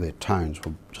their tones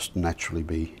will just naturally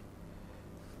be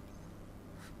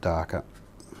darker.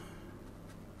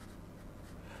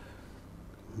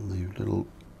 Leave little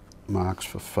marks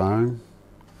for foam,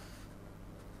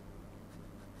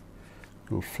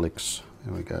 little flicks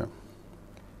There we go.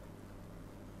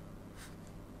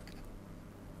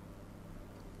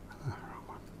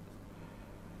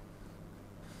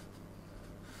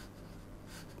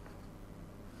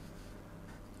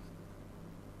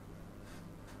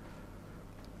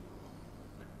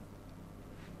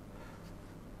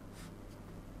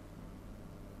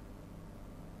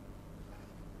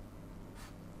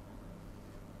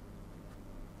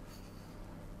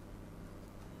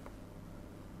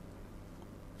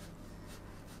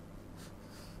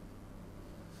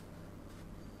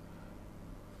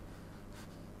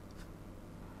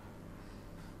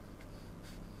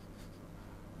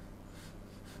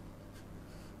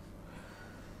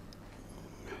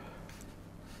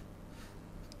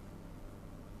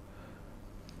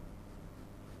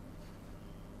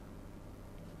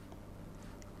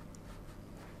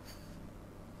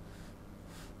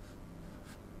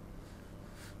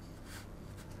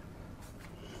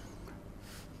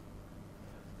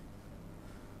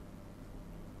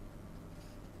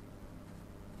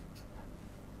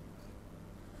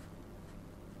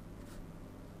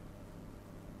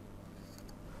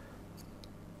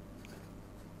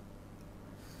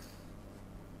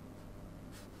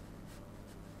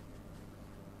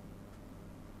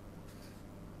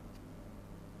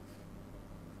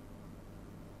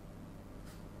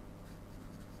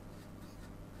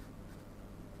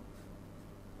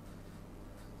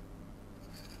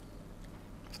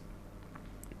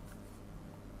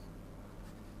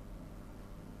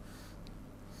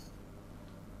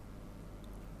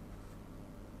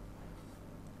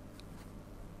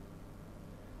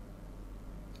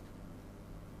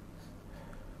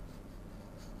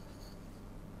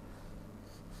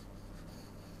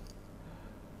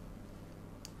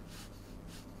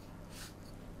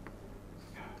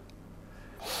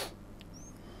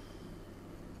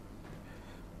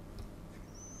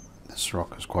 This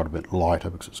rock is quite a bit lighter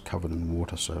because it's covered in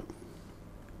water, so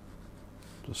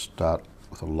just start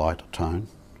with a lighter tone.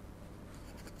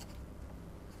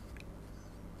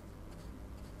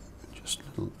 Just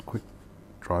little quick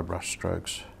dry brush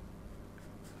strokes.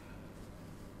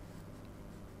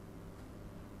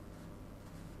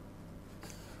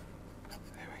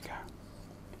 There we go.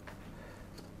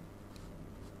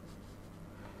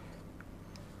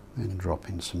 Then drop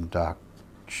in some dark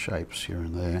shapes here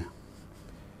and there.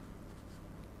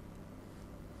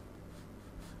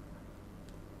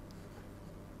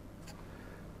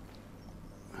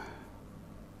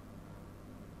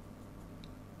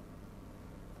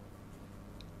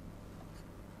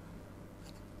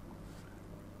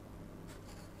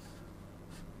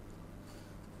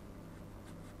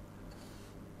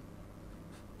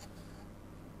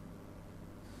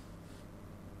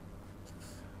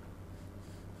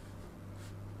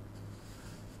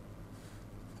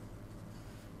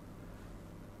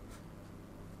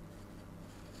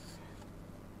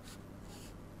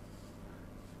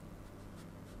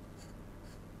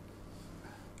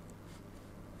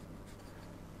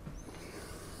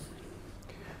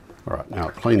 All right, now I'll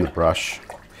clean the brush.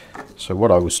 So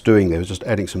what I was doing there was just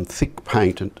adding some thick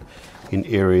paint in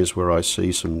areas where I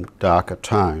see some darker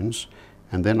tones,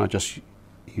 and then I just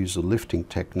use the lifting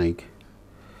technique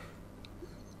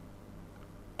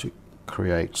to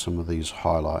create some of these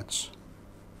highlights.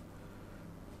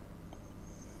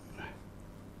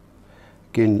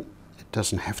 Again, it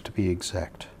doesn't have to be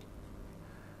exact.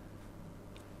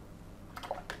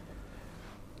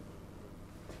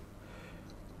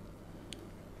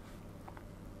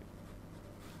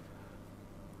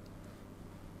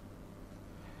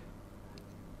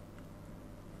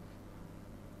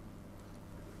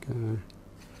 Okay.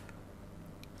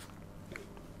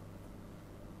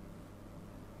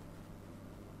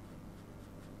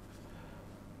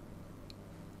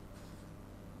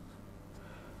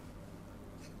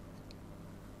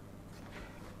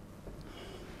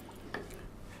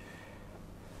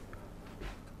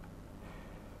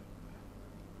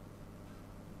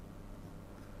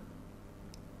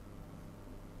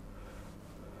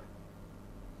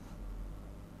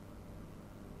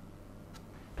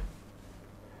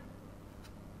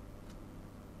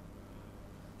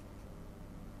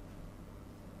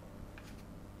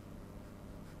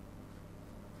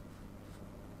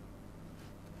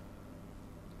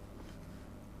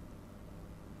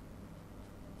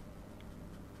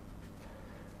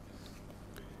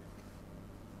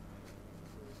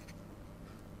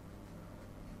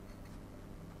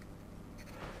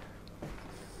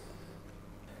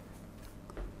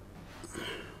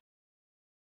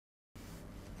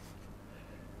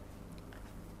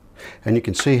 And you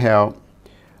can see how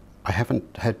I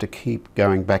haven't had to keep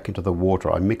going back into the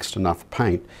water. I mixed enough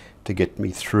paint to get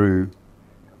me through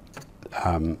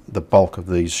the bulk of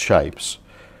these shapes,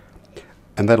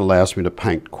 and that allows me to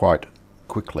paint quite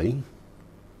quickly.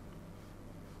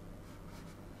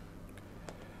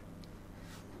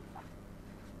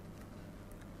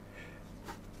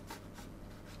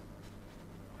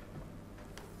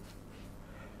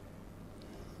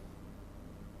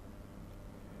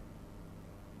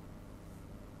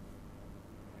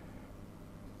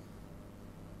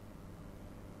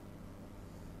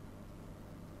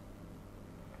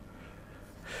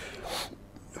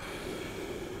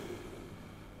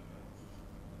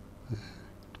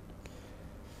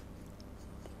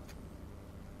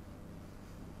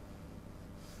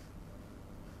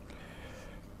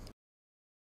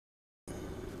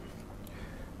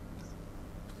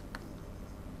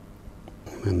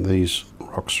 And these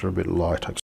rocks are a bit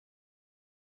lighter.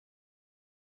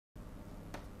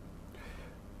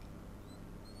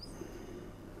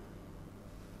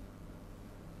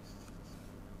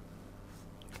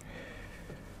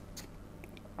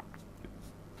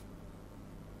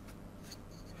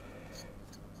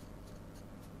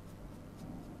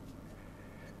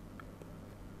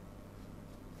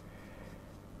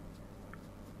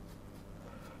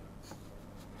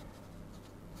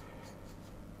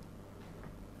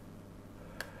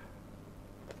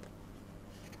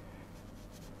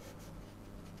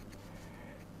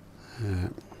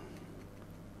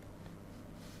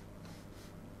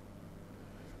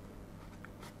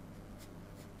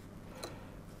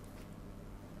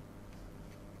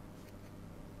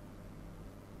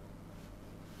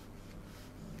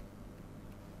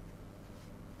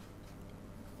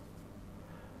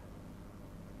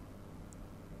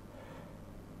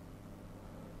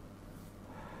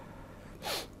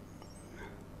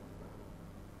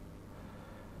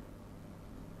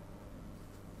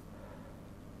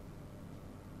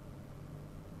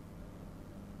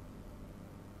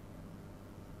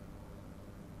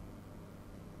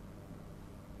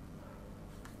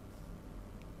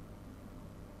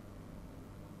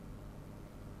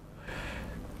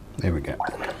 There we go.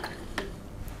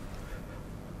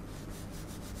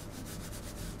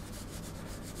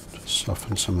 Just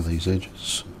soften some of these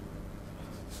edges.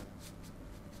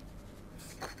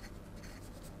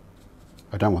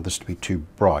 I don't want this to be too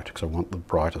bright because I want the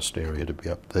brightest area to be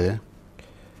up there.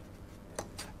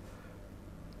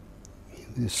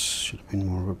 This should have been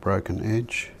more of a broken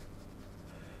edge.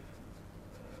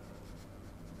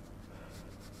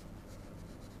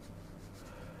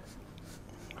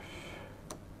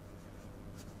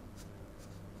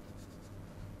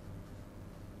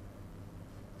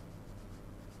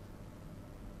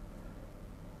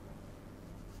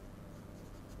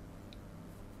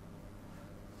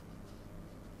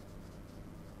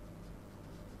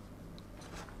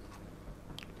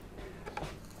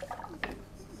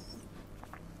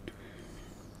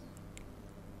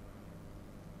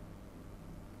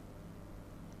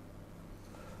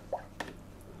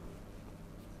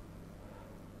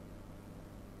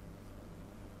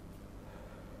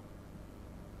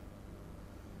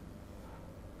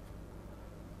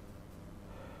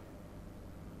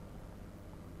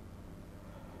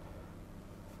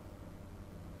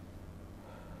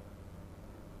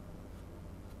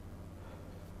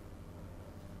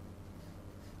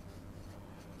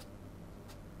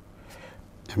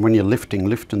 And when you're lifting,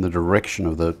 lift in the direction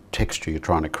of the texture you're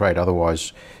trying to create.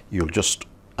 Otherwise, you'll just,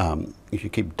 if you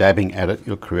keep dabbing at it,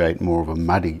 you'll create more of a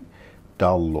muddy,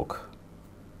 dull look,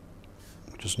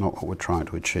 which is not what we're trying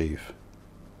to achieve.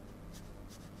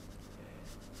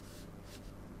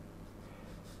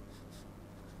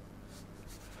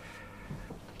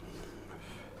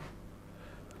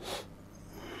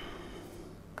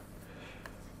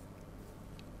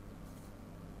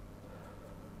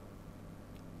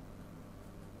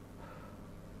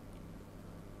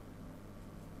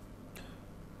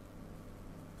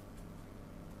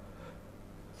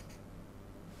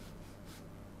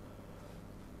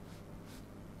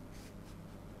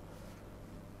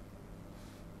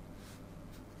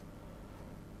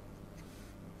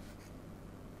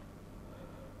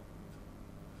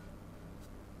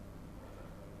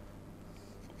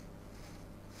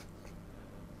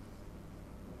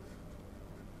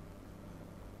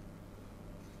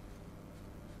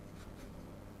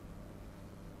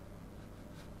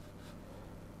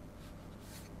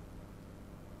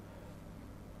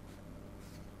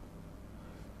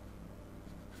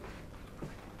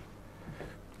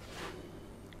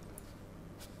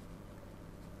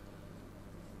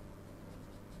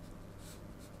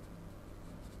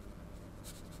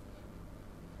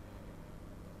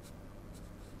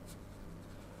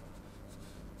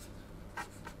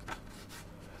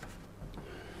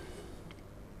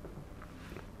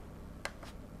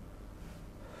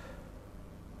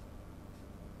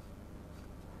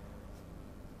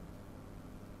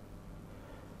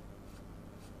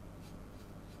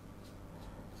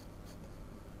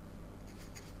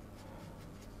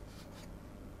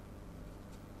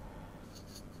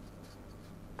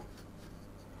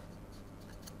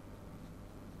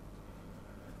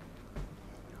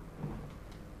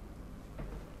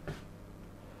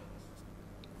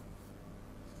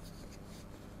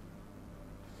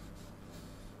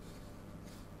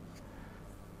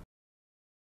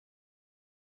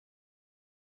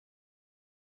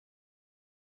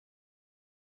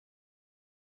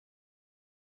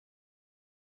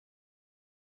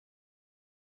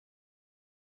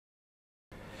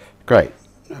 Great.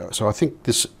 So I think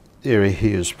this area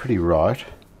here is pretty right.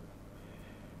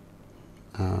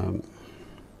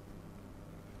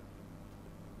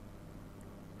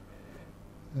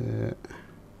 There.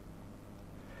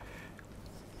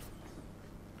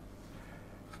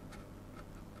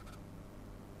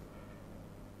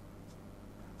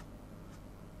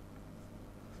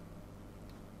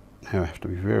 Now I have to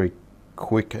be very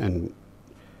quick and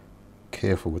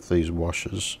careful with these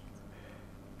washes,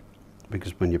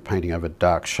 because when you're painting over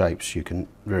dark shapes you can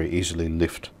very easily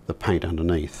lift the paint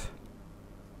underneath.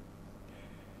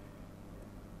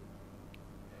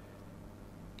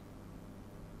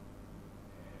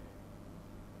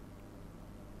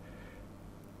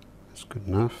 That's good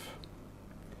enough.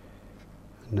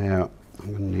 Now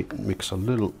I'm going to mix a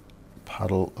little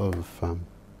puddle of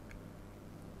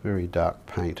very dark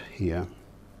paint here.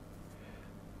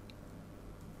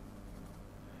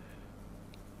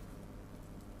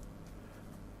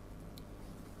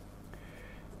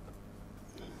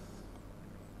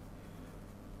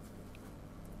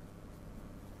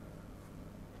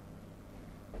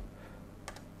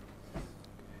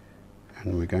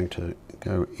 And we're going to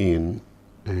go in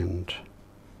and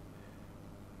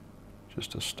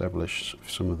just establish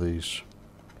some of these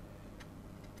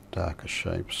darker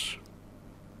shapes.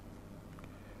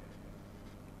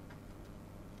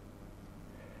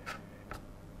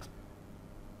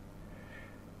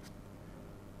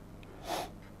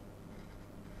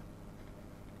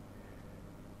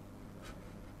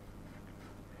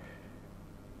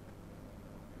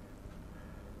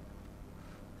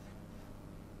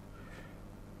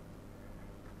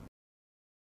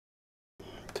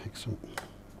 Take some.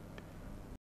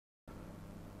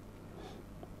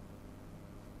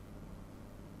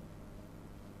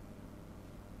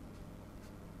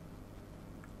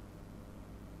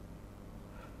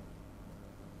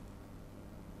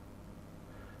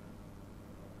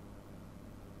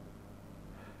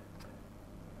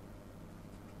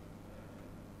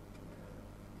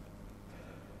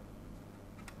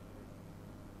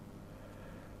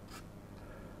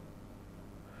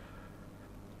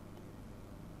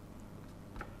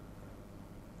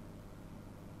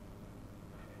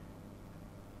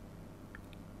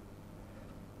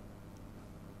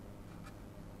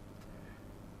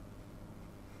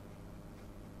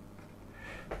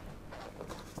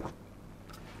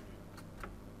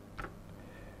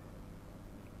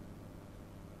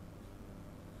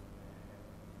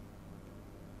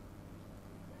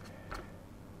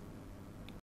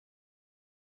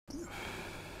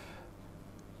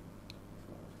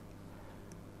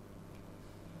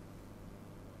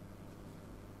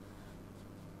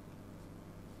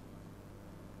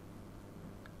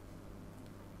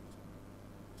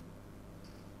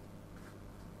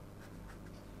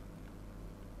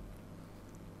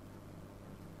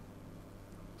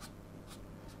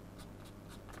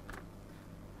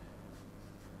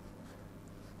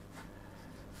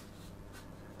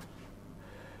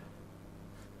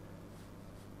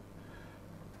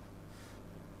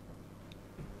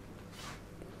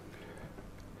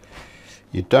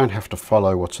 You don't have to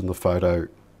follow what's in the photo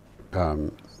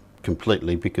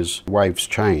completely, because waves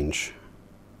change.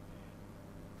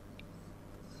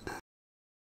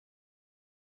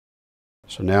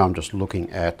 So now I'm just looking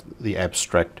at the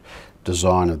abstract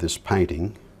design of this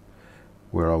painting,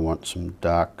 where I want some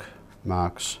dark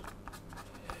marks.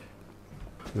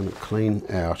 I'm going to clean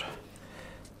out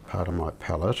part of my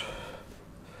palette.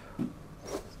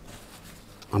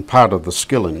 And part of the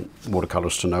skill in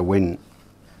watercolours to know when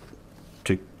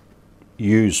to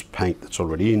use paint that's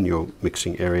already in your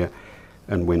mixing area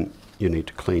and when you need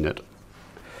to clean it.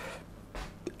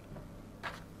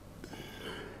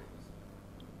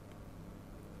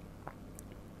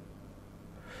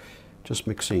 Just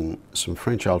mixing some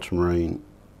French ultramarine,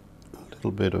 a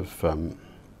little bit of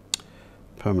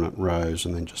permanent rose,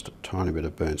 and then just a tiny bit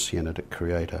of burnt sienna to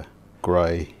create a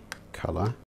grey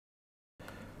colour.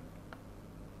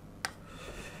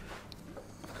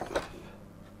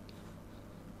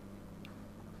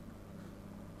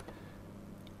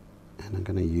 And I'm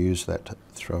going to use that to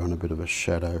throw in a bit of a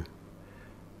shadow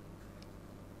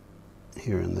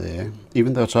here and there.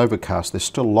 Even though it's overcast, there's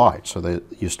still light, so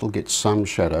you still get some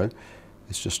shadow.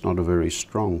 It's just not a very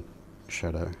strong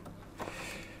shadow.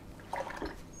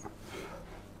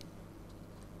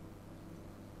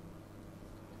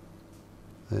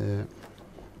 There.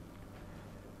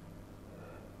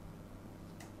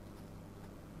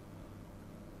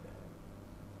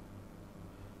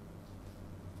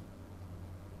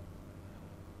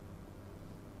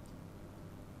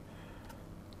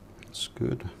 That's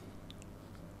good.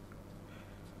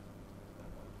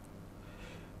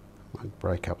 I'll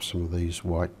break up some of these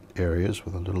white areas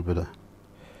with a little bit of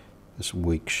this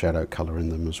weak shadow colour in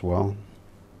them as well.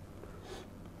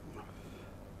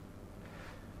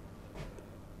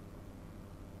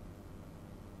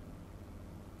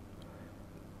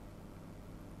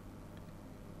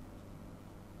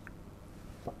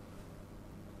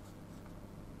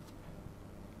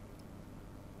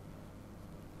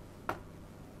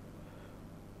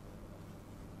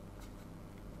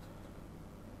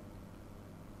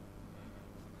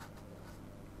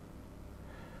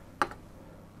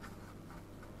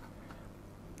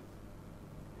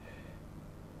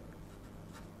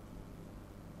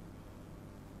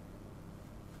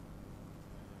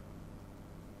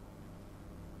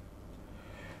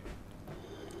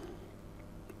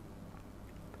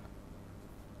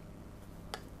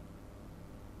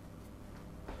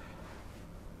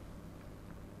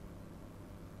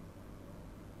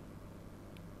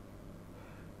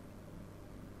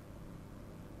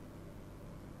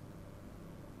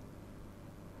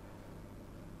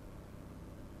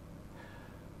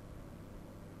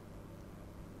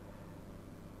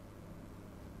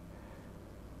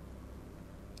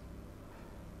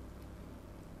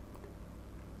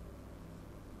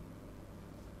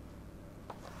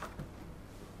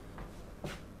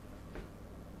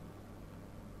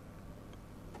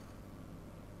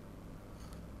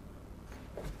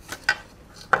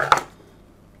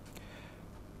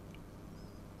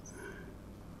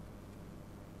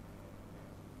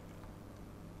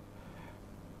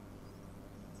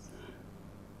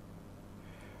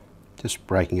 Just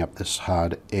breaking up this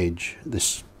hard edge.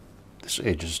 This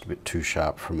edge is a bit too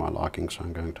sharp for my liking, so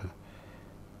I'm going to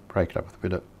break it up with a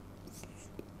bit of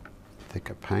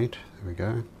thicker paint. There we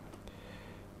go.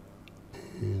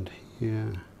 And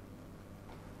here.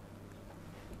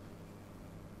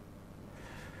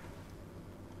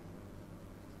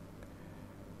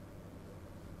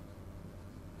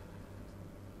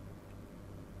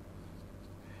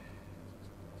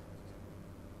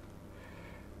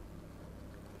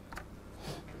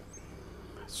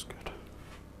 That's good.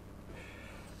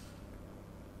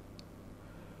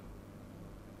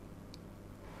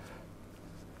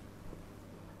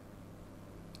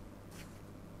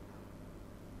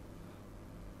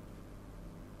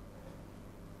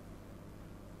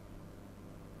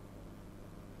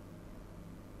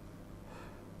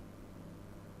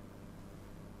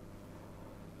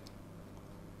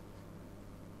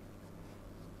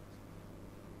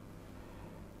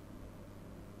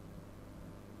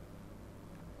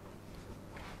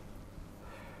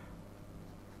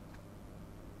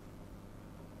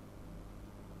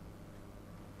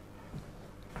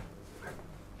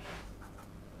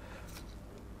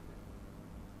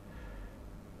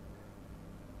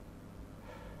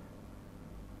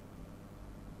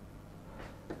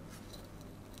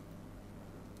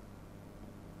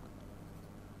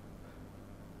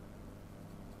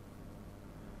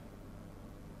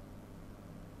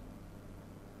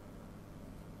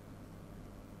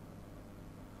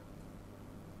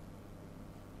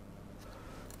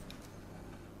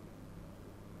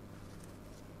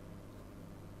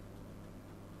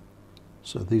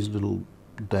 So these little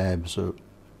dabs are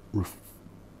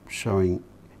showing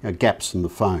gaps in the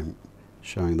foam,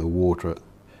 showing the water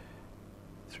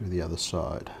through the other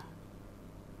side.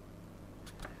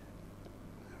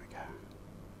 There we go.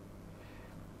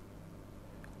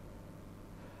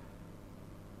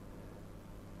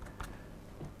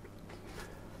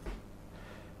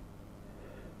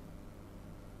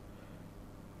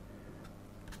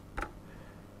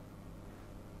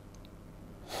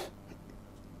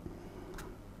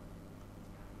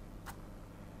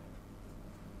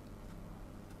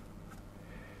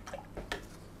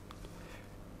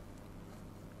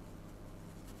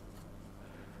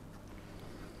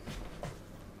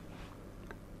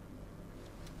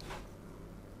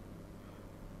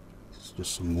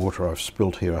 Just some water I've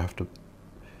spilt here. I have to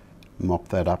mop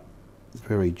that up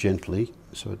very gently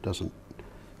so it doesn't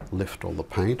lift all the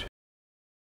paint.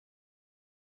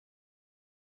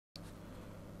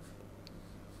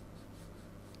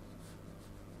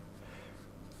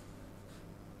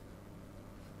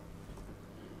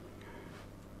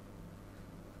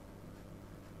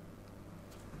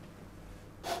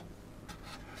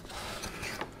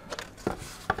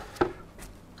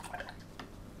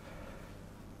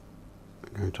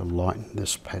 I'm going to lighten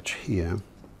this patch here,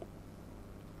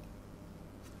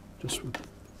 just with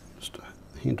just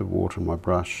a hint of water in my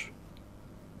brush.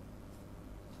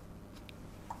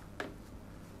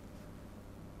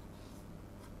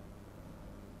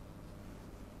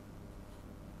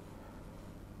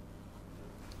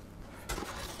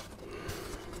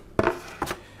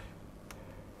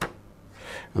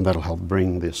 and that'll help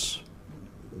bring this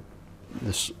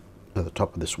at the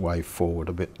top of this wave forward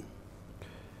a bit.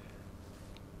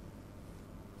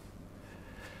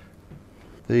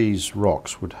 These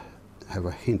rocks would have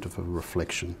a hint of a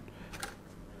reflection,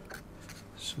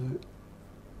 so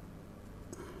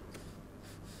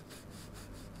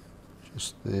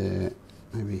just there,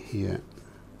 maybe here.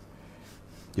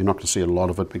 You're not going to see a lot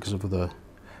of it because of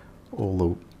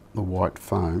all the white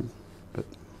foam, but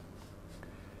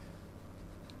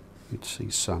you'd see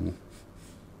some.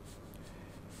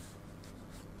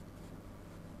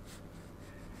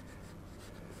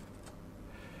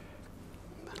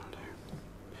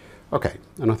 Okay,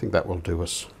 and I think that will do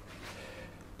us.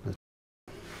 Let's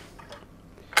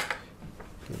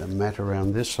get a mat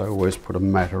around this. I always put a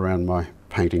mat around my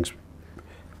paintings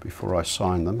before I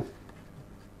sign them.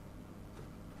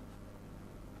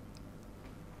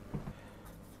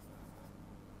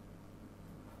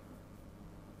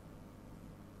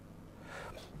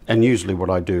 And usually what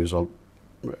I do is I'm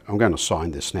going to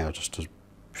sign this now just to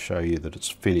show you that it's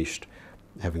finished.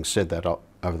 Having said that,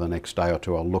 over the next day or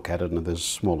two I'll look at it, and if there's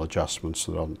small adjustments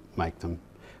that I'll make them.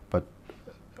 But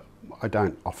I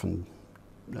don't often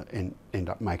end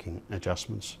up making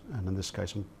adjustments, and in this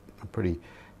case I'm pretty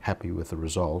happy with the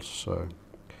results, so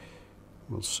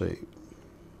we'll see.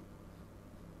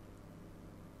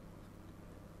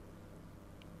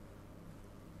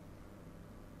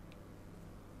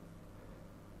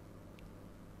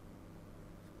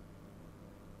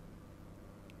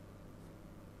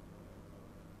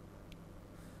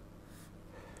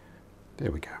 There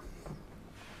we go.